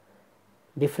isolated.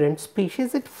 Different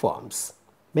species it forms.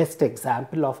 Best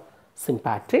example of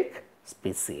sympatric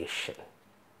speciation.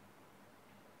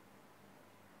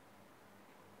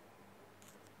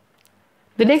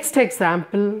 The next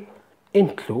example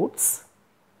includes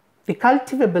the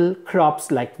cultivable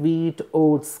crops like wheat,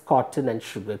 oats, cotton and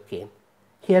sugarcane.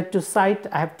 Here to cite,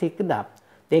 I have taken up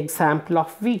the example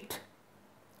of wheat.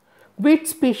 Wheat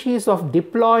species of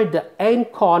diploid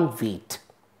N-corn wheat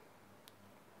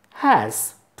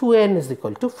has 2n is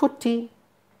equal to 14.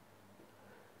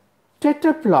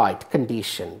 Tetraploid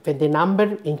condition, when the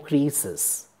number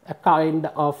increases, a kind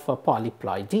of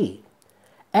polyploidy.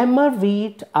 Emmer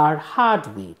wheat are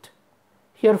hard wheat.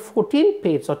 Here 14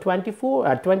 pairs or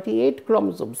 28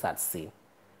 chromosomes are seen.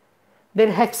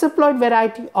 Then hexaploid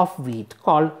variety of wheat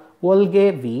called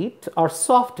Volga wheat or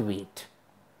soft wheat.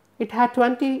 It had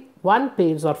 21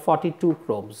 pairs or 42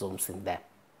 chromosomes in them.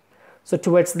 So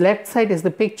towards the left side is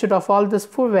the picture of all these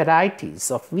 4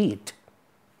 varieties of wheat.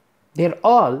 They're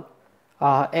all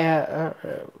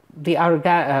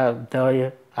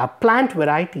plant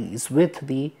varieties with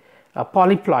the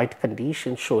polyploid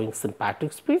condition showing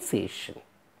sympatric speciation.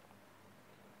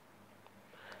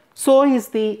 So is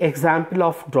the example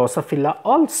of Drosophila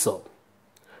also.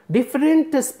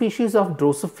 Different species of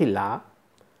Drosophila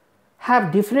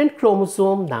have different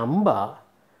chromosome number,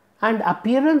 and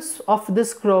appearance of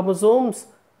these chromosomes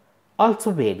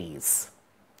also varies.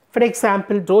 For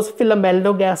example, Drosophila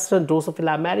melanogaster and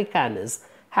Drosophila americanus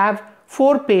have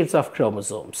 4 pairs of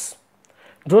chromosomes.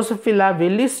 Drosophila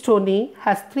willistoni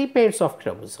has 3 pairs of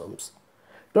chromosomes.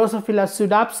 Drosophila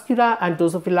pseudoobscura and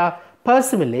Drosophila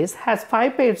persimilis has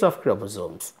 5 pairs of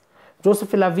chromosomes.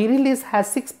 Drosophila virilis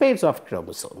has 6 pairs of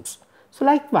chromosomes. So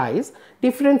likewise,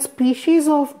 different species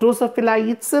of Drosophila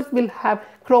itself will have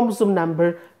chromosome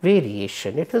number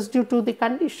variation. It is due to the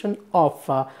condition of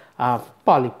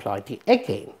polyploidy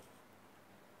again.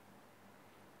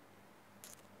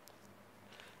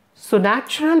 So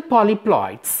natural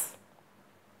polyploids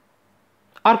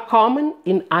are common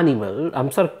in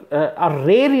are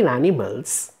rare in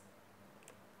animals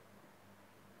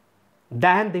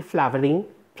than the flowering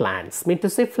plants. Mean to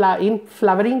say in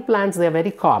flowering plants they are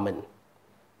very common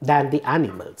than the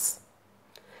animals.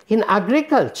 In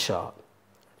agriculture,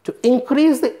 to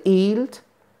increase the yield,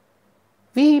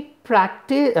 we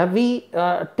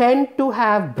tend to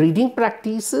have breeding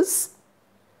practices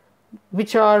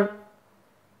which are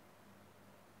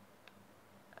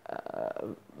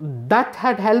that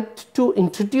had helped to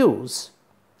introduce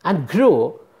and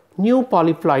grow new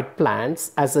polyploid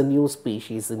plants as a new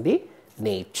species in the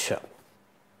nature.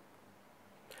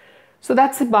 So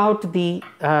that's about the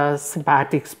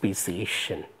sympatric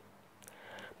speciation.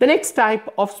 The next type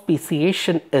of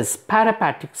speciation is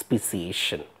parapatric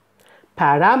speciation.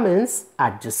 Para means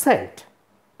adjacent.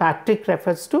 Patric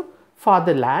refers to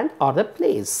fatherland or the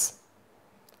place.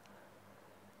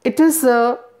 It is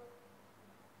a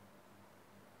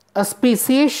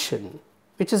speciation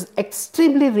which is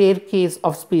extremely rare case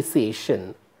of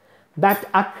speciation that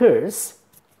occurs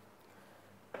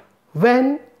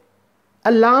when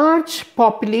a large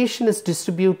population is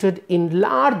distributed in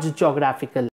large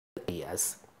geographical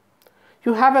areas.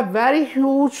 You have a very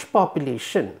huge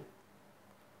population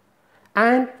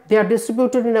and they are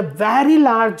distributed in a very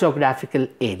large geographical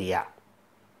area.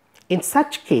 In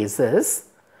such cases,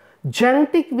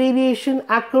 genetic variation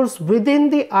occurs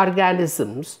within the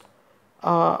organisms,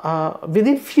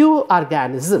 within few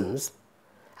organisms,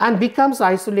 and becomes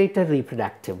isolated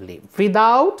reproductively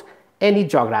without any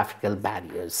geographical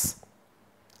barriers.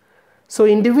 So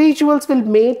individuals will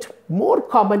mate more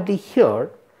commonly here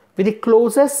with the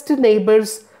closest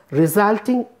neighbors,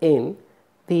 resulting in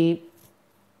the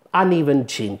uneven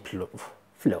gene flow.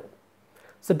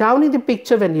 So down in the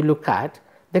picture, when you look at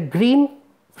the green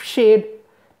shade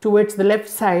towards the left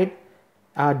side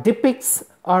depicts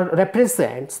or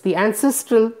represents the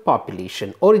ancestral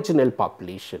population, original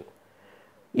population.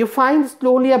 You find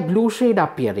slowly a blue shade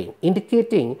appearing,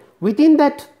 indicating within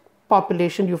that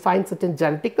population you find certain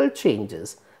genetical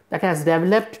changes that has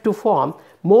developed to form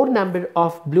more number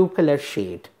of blue color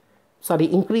shade,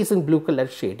 increase in blue color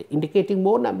shade, indicating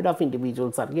more number of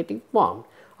individuals are getting formed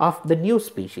of the new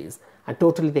species and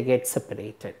totally they get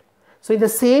separated. So in the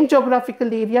same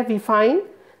geographical area we find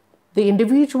the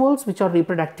individuals which are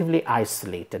reproductively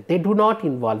isolated. They do not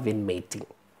involve in mating.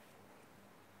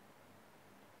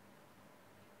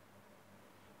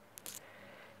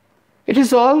 It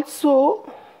is also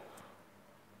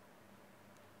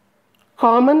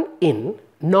common in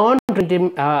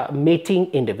non-mating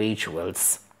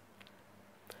individuals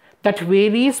that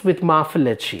varies with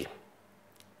morphology.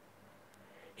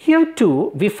 Here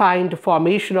too we find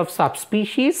formation of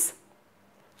subspecies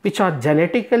which are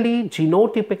genetically,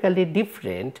 genotypically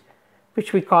different,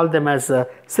 which we call them as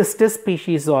sister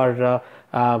species or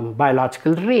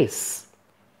biological race.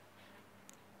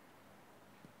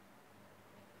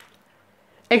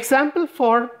 Example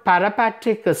for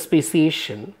parapatric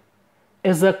speciation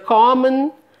is a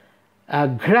common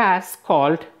grass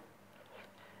called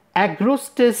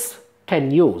Agrostis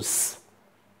tenuis.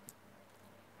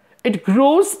 It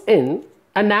grows in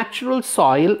a natural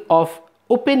soil of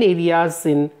open areas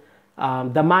in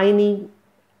the mining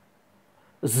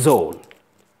zone.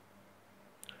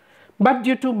 But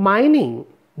due to mining,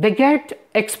 they get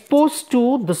exposed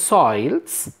to the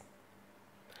soils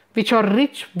which are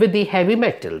rich with the heavy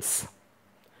metals.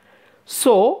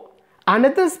 So,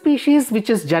 another species which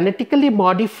is genetically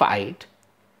modified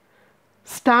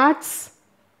starts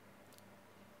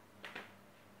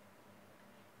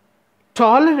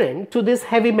tolerant to this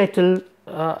heavy metal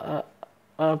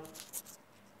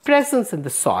presence in the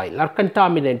soil or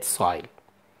contaminant soil.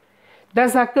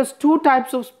 Thus occurs two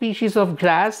types of species of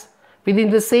grass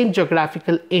within the same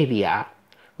geographical area,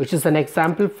 which is an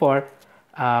example for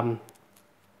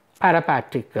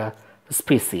parapatric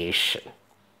speciation.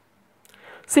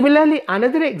 Similarly,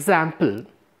 another example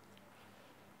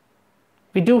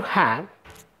we do have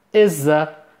is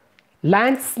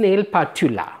land snail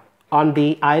patula on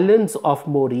the islands of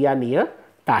Moria near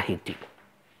Tahiti.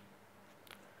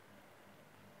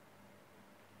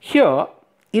 Here,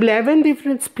 11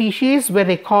 different species were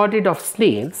recorded of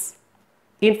snails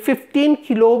in 15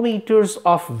 kilometers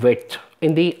of width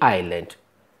in the island.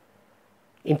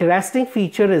 Interesting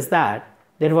feature is that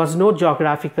there was no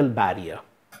geographical barrier.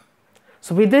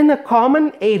 So within a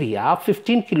common area of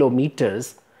 15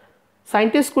 kilometers,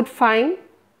 scientists could find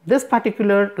this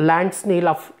particular land snail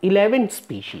of 11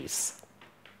 species.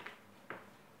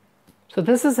 So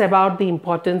this is about the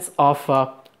importance of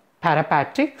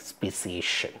parapatric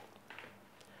speciation.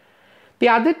 The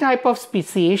other type of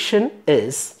speciation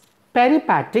is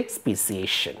peripatric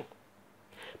speciation.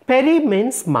 Peri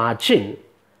means margin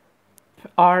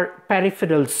or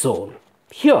peripheral zone.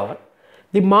 Here,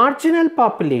 the marginal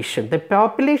population, the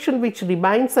population which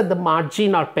remains at the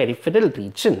margin or peripheral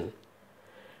region,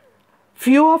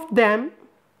 few of them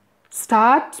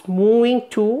start moving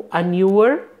to a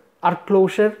newer or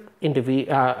closer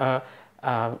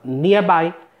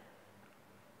nearby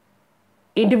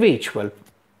individual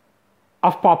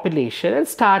of population and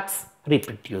starts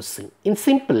reproducing. In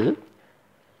simple,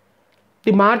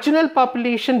 the marginal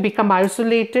population become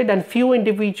isolated and few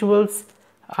individuals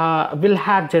will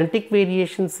have genetic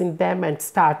variations in them and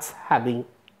starts having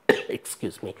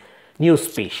new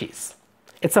species.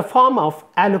 It's a form of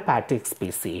allopatric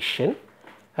speciation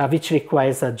which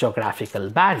requires a geographical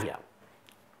barrier.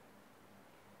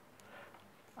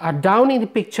 Down in the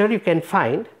picture you can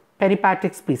find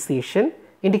peripatric speciation,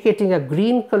 indicating a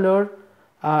green color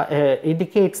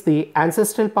indicates the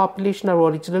ancestral population or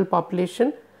original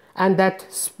population, and that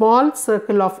small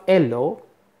circle of yellow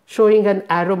showing an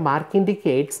arrow mark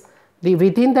indicates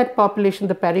within that population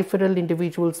the peripheral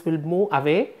individuals will move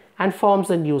away and forms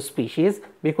a new species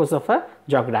because of a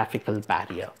geographical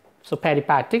barrier. So,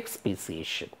 peripatric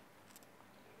speciation.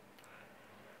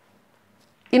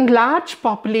 In large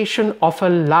population of a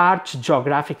large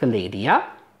geographical area,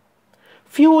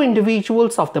 few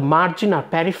individuals of the margin or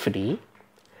periphery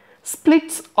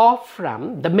splits off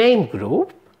from the main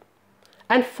group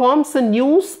and forms a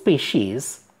new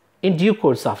species in due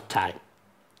course of time.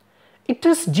 It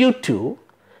is due to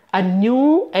a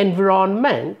new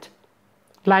environment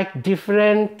like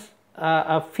different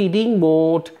feeding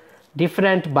mode,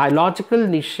 different biological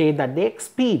niche that they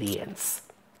experience.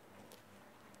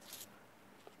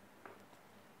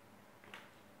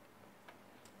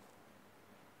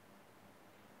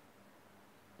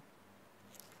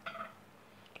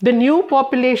 The new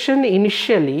population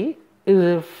initially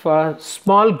is a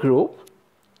small group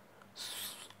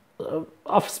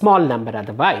of small number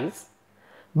otherwise,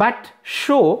 but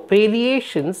show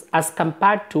variations as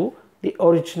compared to the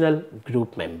original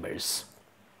group members.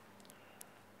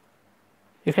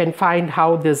 You can find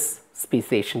how this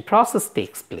speciation process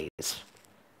takes place.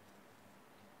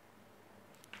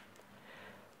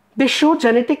 They show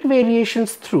genetic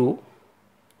variations through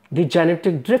the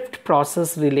genetic drift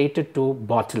process related to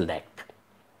bottleneck,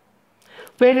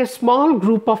 where a small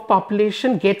group of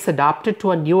population gets adapted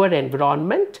to a newer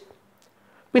environment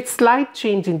with slight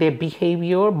change in their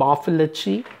behavior,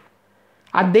 morphology,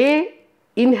 and they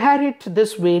inherit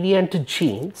this variant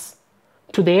genes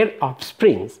to their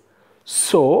offsprings.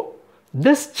 So,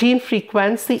 this gene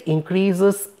frequency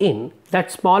increases in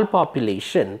that small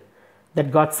population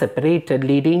that got separated,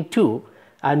 leading to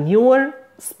a newer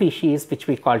species which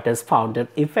we call it as founder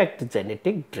effect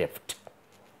genetic drift.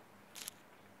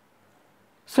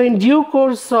 So, in due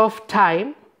course of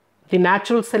time, the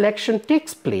natural selection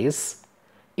takes place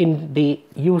in the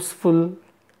useful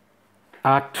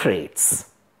traits.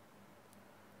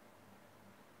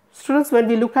 Students, when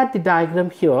we look at the diagram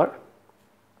here,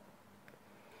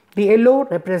 the yellow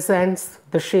represents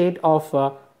the shade of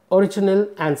original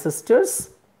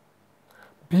ancestors.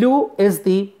 Blue is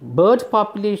the bird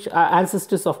population,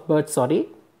 ancestors of birds, sorry.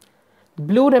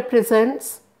 Blue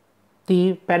represents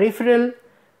the peripheral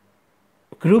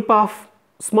group of,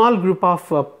 small group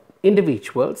of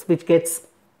individuals which gets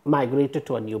migrated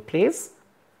to a new place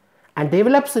and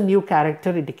develops a new character,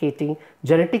 indicating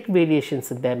genetic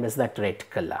variations in them is that red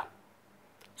color.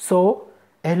 So,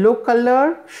 yellow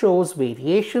color shows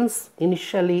variations,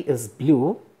 initially is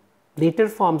blue, later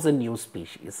forms a new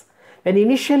species. When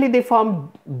initially they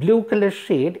form blue color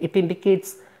shade, it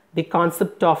indicates the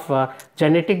concept of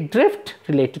genetic drift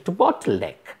related to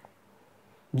bottleneck.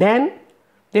 Then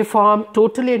they form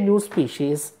totally a new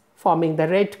species forming the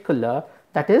red color,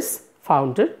 that is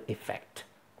founder effect.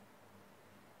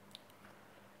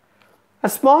 A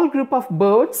small group of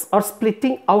birds are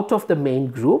splitting out of the main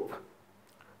group.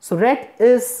 So, red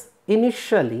is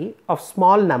initially of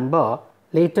small number,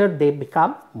 later they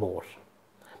become more,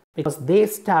 because they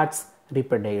starts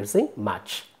reproducing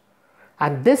much,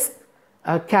 and this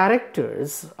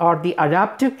characters are the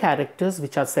adaptive characters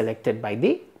which are selected by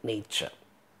the nature.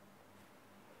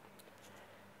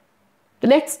 The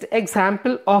next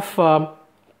example of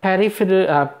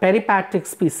peripatric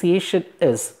speciation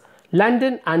is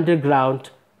London underground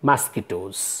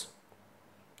mosquitoes.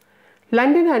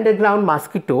 London underground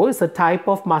mosquito is a type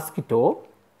of mosquito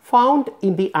found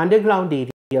in the underground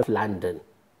area of London.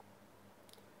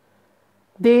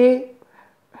 They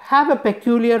have a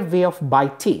peculiar way of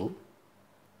biting,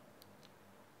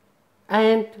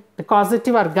 and the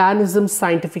causative organisms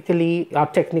scientifically or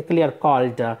technically are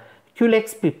called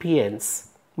Culex pipiens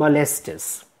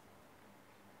molestus.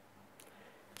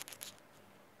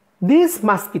 These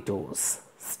mosquitoes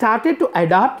started to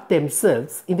adapt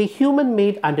themselves in the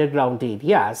human-made underground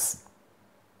areas,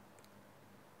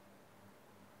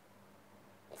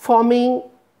 forming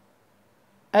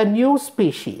a new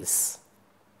species.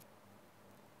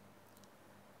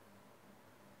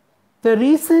 The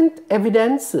recent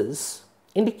evidences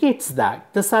indicates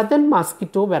that the southern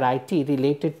mosquito variety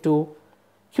related to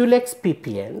Culex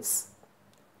pipiens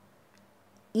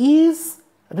is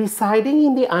residing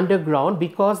in the underground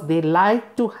because they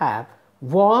like to have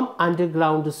warm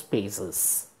underground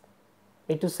spaces.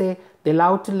 Meaning to say, they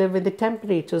love to live in the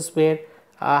temperatures where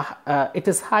it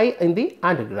is high in the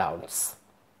undergrounds.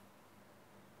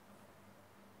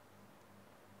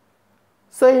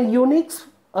 So unique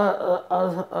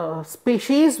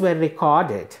species were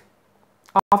recorded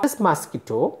of this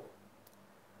mosquito,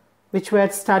 which were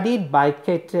studied by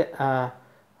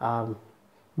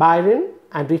Byron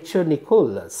and Richard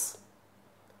Nicholas.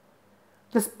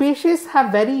 The species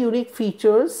have very unique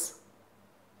features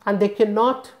and they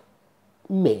cannot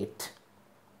mate.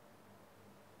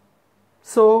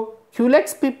 So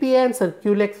Culex pipiens and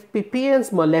Culex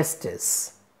pipiens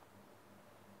molestis.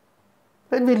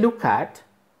 When we look at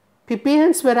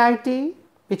pipiens variety,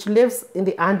 which lives in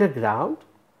the underground,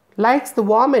 likes the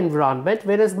warm environment,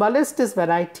 whereas molestis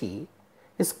variety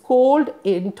is cold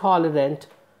intolerant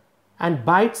and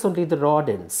bites only the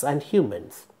rodents and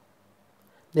humans.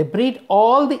 They breed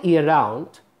all the year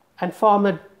round and form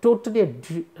a totally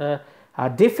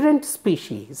different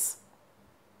species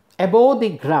above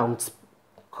the ground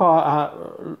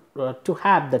to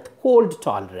have that cold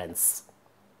tolerance.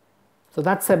 So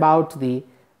that's about the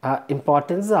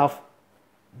importance of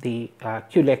the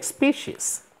Culex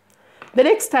species. The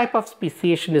next type of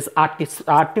speciation is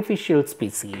artificial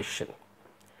speciation.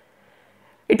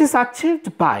 It is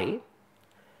achieved by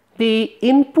the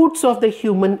inputs of the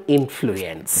human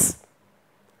influence.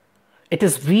 It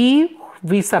is we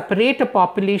separate a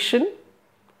population,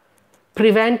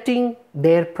 preventing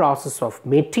their process of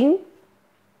mating,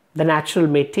 the natural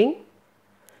mating,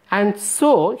 and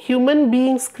so human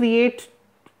beings create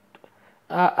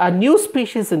a new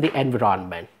species in the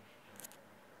environment.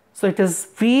 So it is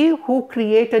we who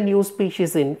create a new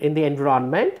species in the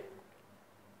environment,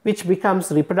 which becomes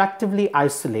reproductively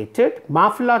isolated,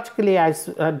 morphologically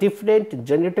different,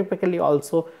 genotypically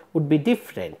also would be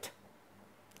different.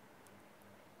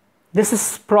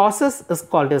 This process is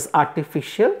called as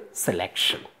artificial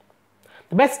selection.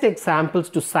 The best examples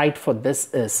to cite for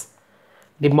this is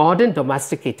the modern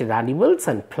domesticated animals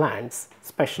and plants,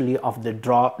 especially of the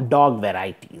dog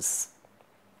varieties.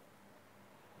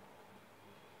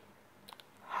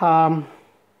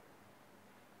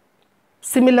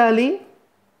 Similarly,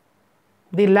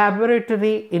 the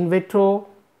laboratory in vitro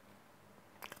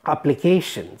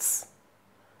applications,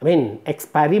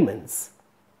 experiments,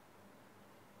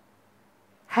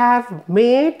 have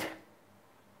made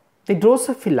the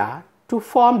Drosophila to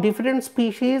form different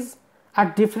species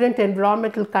at different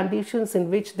environmental conditions in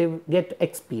which they get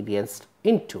experienced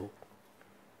into.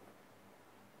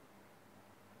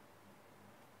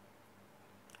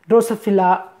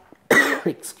 Drosophila,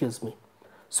 excuse me,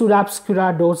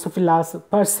 Pseudobscura, Drosophila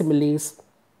persimilis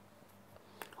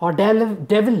are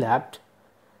developed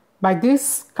by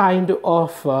this kind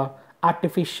of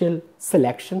artificial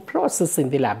selection process in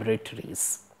the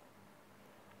laboratories.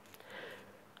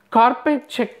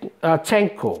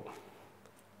 Karpatchenko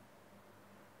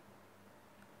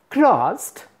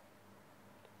crossed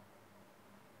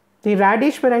the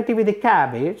radish variety with the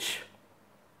cabbage.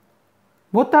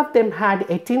 Both of them had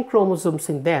 18 chromosomes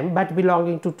in them, but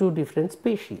belonging to two different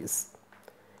species.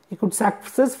 He could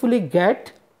successfully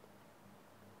get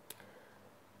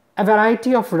a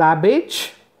variety of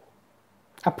rabbage,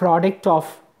 a product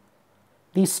of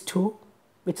these two,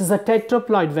 which is a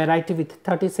tetraploid variety with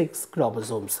 36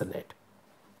 chromosomes in it.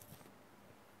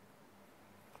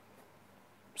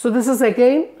 So this is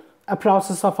again a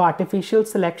process of artificial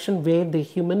selection where the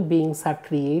human beings have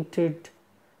created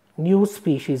new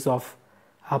species of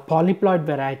a polyploid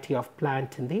variety of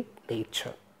plant in the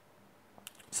nature.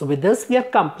 So with this we are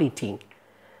completing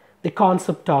the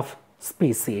concept of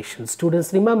speciation.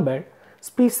 Students, remember,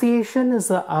 speciation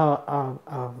is a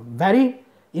very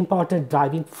important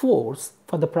driving force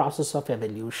for the process of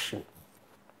evolution.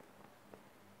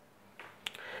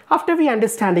 After we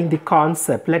understanding the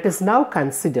concept, let us now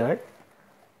consider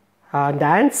and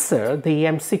answer the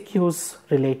MCQs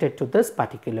related to this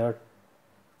particular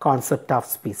concept of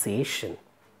speciation.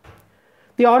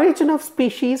 The origin of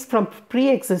species from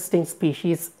pre-existing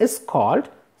species is called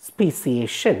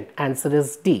speciation. Answer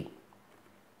is D.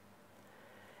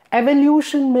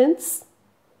 Evolution means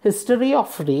history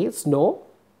of race. No,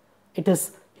 it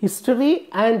is history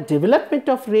and development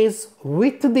of race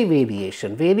with the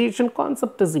variation. Variation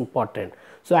concept is important.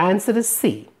 So answer is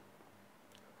C.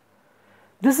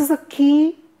 This is a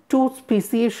key to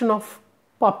speciation of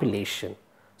population.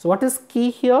 So what is key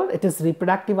here? It is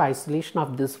reproductive isolation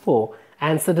of these four.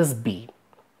 Answer is B.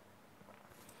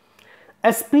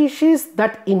 A species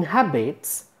that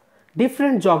inhabits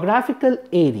different geographical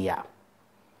area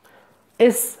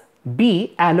is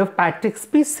B, allopathic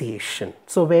speciation.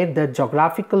 So where the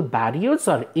geographical barriers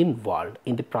are involved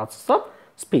in the process of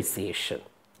speciation.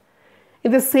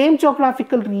 In the same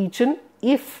geographical region,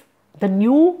 if the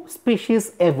new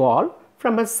species evolve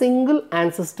from a single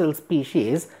ancestral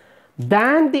species,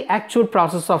 than the actual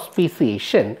process of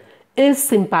speciation is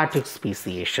sympatric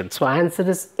speciation. So answer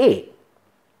is A.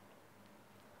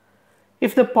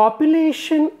 If the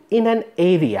population in an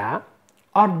area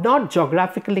are not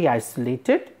geographically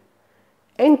isolated,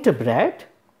 interbred,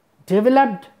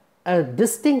 developed a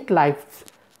distinct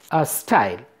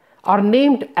lifestyle, are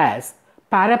named as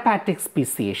parapatric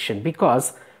speciation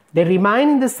because they remain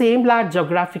in the same large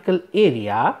geographical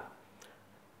area,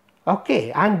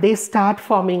 okay, and they start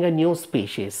forming a new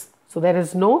species. So there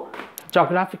is no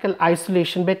geographical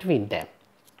isolation between them.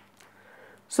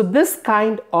 So this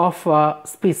kind of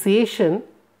speciation,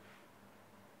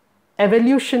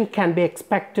 evolution can be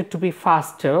expected to be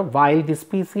faster while the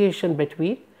speciation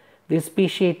between the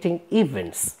speciating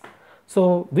events.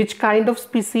 So which kind of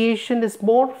speciation is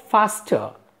more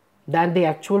faster than the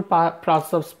actual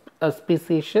process of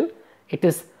speciation? It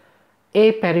is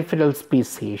A, peripheral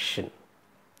speciation.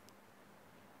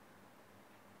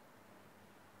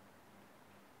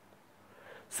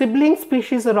 Sibling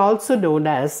species are also known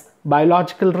as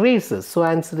biological races. So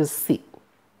answer is C.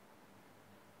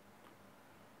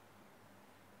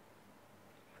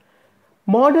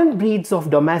 Modern breeds of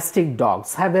domestic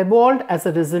dogs have evolved as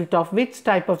a result of which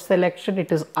type of selection?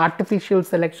 It is artificial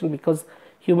selection because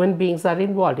human beings are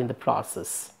involved in the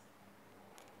process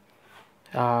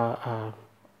of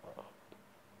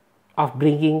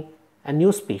bringing a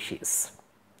new species.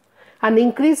 An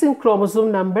increase in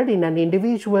chromosome number in an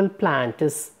individual plant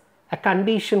is a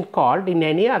condition called, in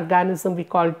any organism we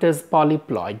call it as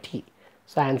polyploidy.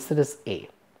 So answer is A.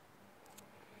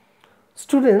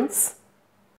 Students,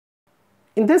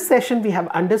 in this session we have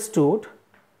understood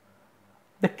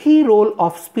the key role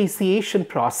of speciation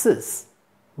process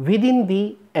within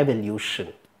the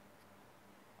evolution.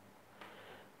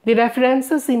 The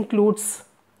references includes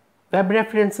web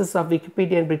references of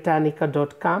Wikipedia and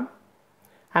Britannica.com,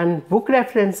 and book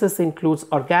references includes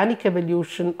Organic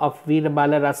Evolution of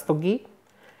Veerabala Rastogi,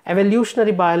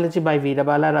 Evolutionary Biology by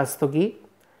Veerabala Rastogi,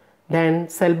 then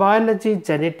Cell Biology,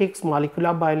 Genetics,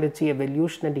 Molecular Biology,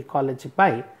 Evolution and Ecology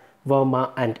by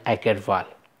Verma and Agarwal.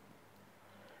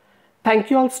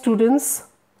 Thank you all students.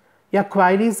 Your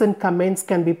queries and comments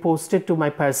can be posted to my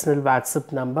personal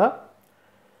WhatsApp number.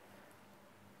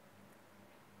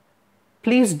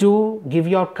 Please do give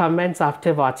your comments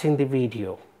after watching the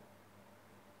video.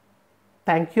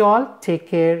 Thank you all. Take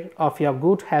care of your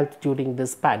good health during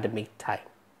this pandemic time.